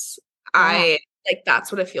campus. Yeah.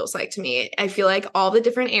 That's what it feels like to me. I feel like all the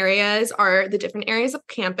different areas are the different areas of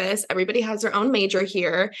campus. Everybody has their own major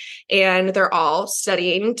here and they're all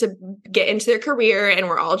studying to get into their career and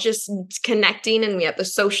we're all just connecting and we have the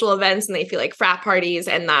social events and they feel like frat parties.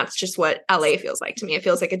 And that's just what LA feels like to me. It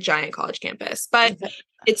feels like a giant college campus, but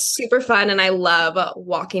it's super fun. And I love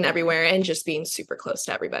walking everywhere and just being super close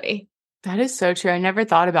to everybody. That is so true. I never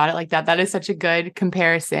thought about it like that. That is such a good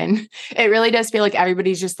comparison. It really does feel like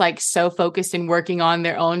everybody's just like so focused and working on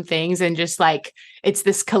their own things and just like it's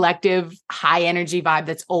this collective high energy vibe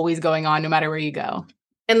that's always going on no matter where you go.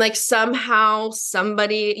 And like somehow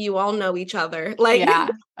you all know each other. Like yeah.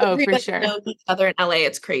 Oh, for sure. Knows each other in LA.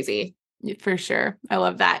 It's crazy. For sure. I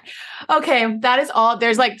love that. Okay. That is all.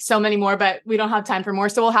 There's like so many more, but we don't have time for more.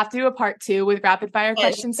 So we'll have to do a part 2 with rapid fire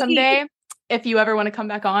questions someday. If you ever want to come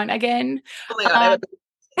back on again. Oh my God.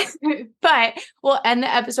 But we'll end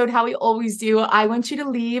the episode how we always do. I want you to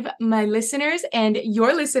leave my listeners and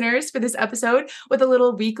your listeners for this episode with a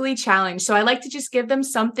little weekly challenge. So I like to just give them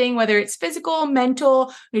something, whether it's physical,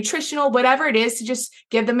 mental, nutritional, whatever it is, to just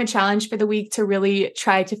give them a challenge for the week to really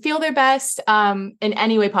try to feel their best in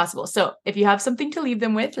any way possible. So if you have something to leave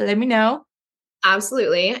them with, let me know.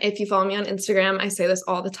 Absolutely. If you follow me on Instagram, I say this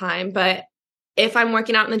all the time, but if I'm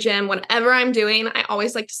working out in the gym, whatever I'm doing, I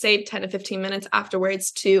always like to say 10 to 15 minutes afterwards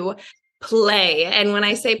to play. And when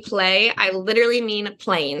I say play, I literally mean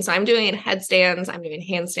playing. So I'm doing headstands, I'm doing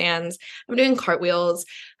handstands, I'm doing cartwheels,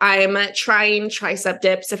 I'm trying tricep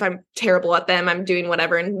dips. If I'm terrible at them, I'm doing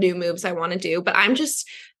whatever new moves I want to do. But I'm just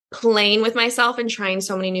playing with myself and trying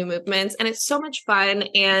so many new movements. And it's so much fun.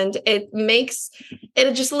 And it makes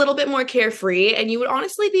it just a little bit more carefree. And you would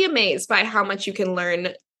honestly be amazed by how much you can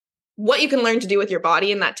learn what you can learn to do with your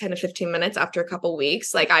body in that 10 to 15 minutes after a couple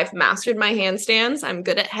weeks. Like I've mastered my handstands. I'm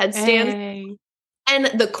good at headstands. Hey. And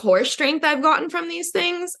the core strength I've gotten from these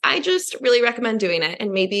things, I just really recommend doing it.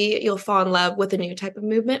 And maybe you'll fall in love with a new type of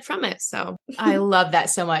movement from it. So I love that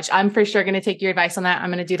so much. I'm for sure going to take your advice on that. I'm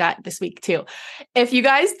going to do that this week too. If you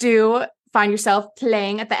guys do find yourself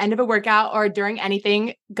playing at the end of a workout or during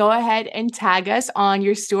anything, go ahead and tag us on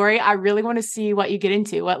your story. I really want to see what you get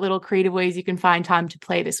into, what little creative ways you can find time to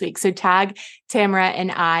play this week. So tag Tamara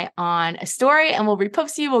and I on a story and we'll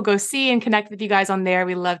repost you. We'll go see and connect with you guys on there.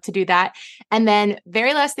 We love to do that. And then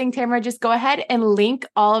very last thing, Tamara, just go ahead and link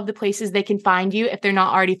all of the places they can find you if they're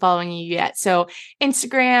not already following you yet. So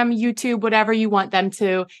Instagram, YouTube, whatever you want them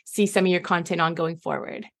to see some of your content on going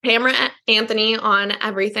forward. Tamara Anthony on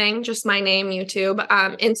everything, just my name, YouTube.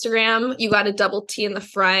 Instagram, you got a double T in the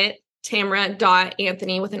front,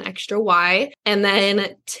 Tamara.Anthony with an extra Y. And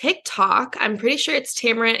then TikTok, I'm pretty sure it's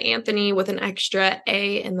Tamara Anthony with an extra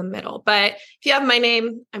A in the middle. But if you have my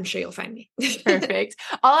name, I'm sure you'll find me. Perfect.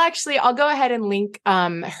 I'll go ahead and link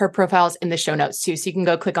her profiles in the show notes too. So you can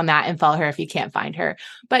go click on that and follow her if you can't find her.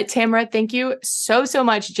 But Tamara, thank you so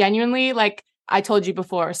much. Genuinely, like I told you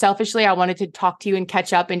before, selfishly, I wanted to talk to you and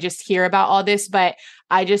catch up and just hear about all this, but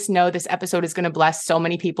I just know this episode is going to bless so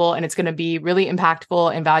many people and it's going to be really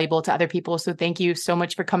impactful and valuable to other people. So thank you so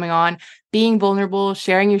much for coming on, being vulnerable,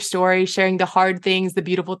 sharing your story, sharing the hard things, the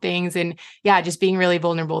beautiful things, and just being really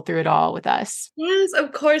vulnerable through it all with us. Yes,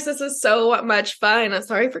 of course. This was so much fun. I'm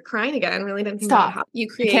sorry for crying again. Really didn't Stop. How you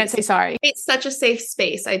can't say sorry. It's such a safe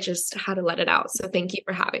space. I just had to let it out. So thank you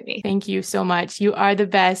for having me. Thank you so much. You are the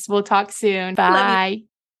best. We'll talk soon. Bye.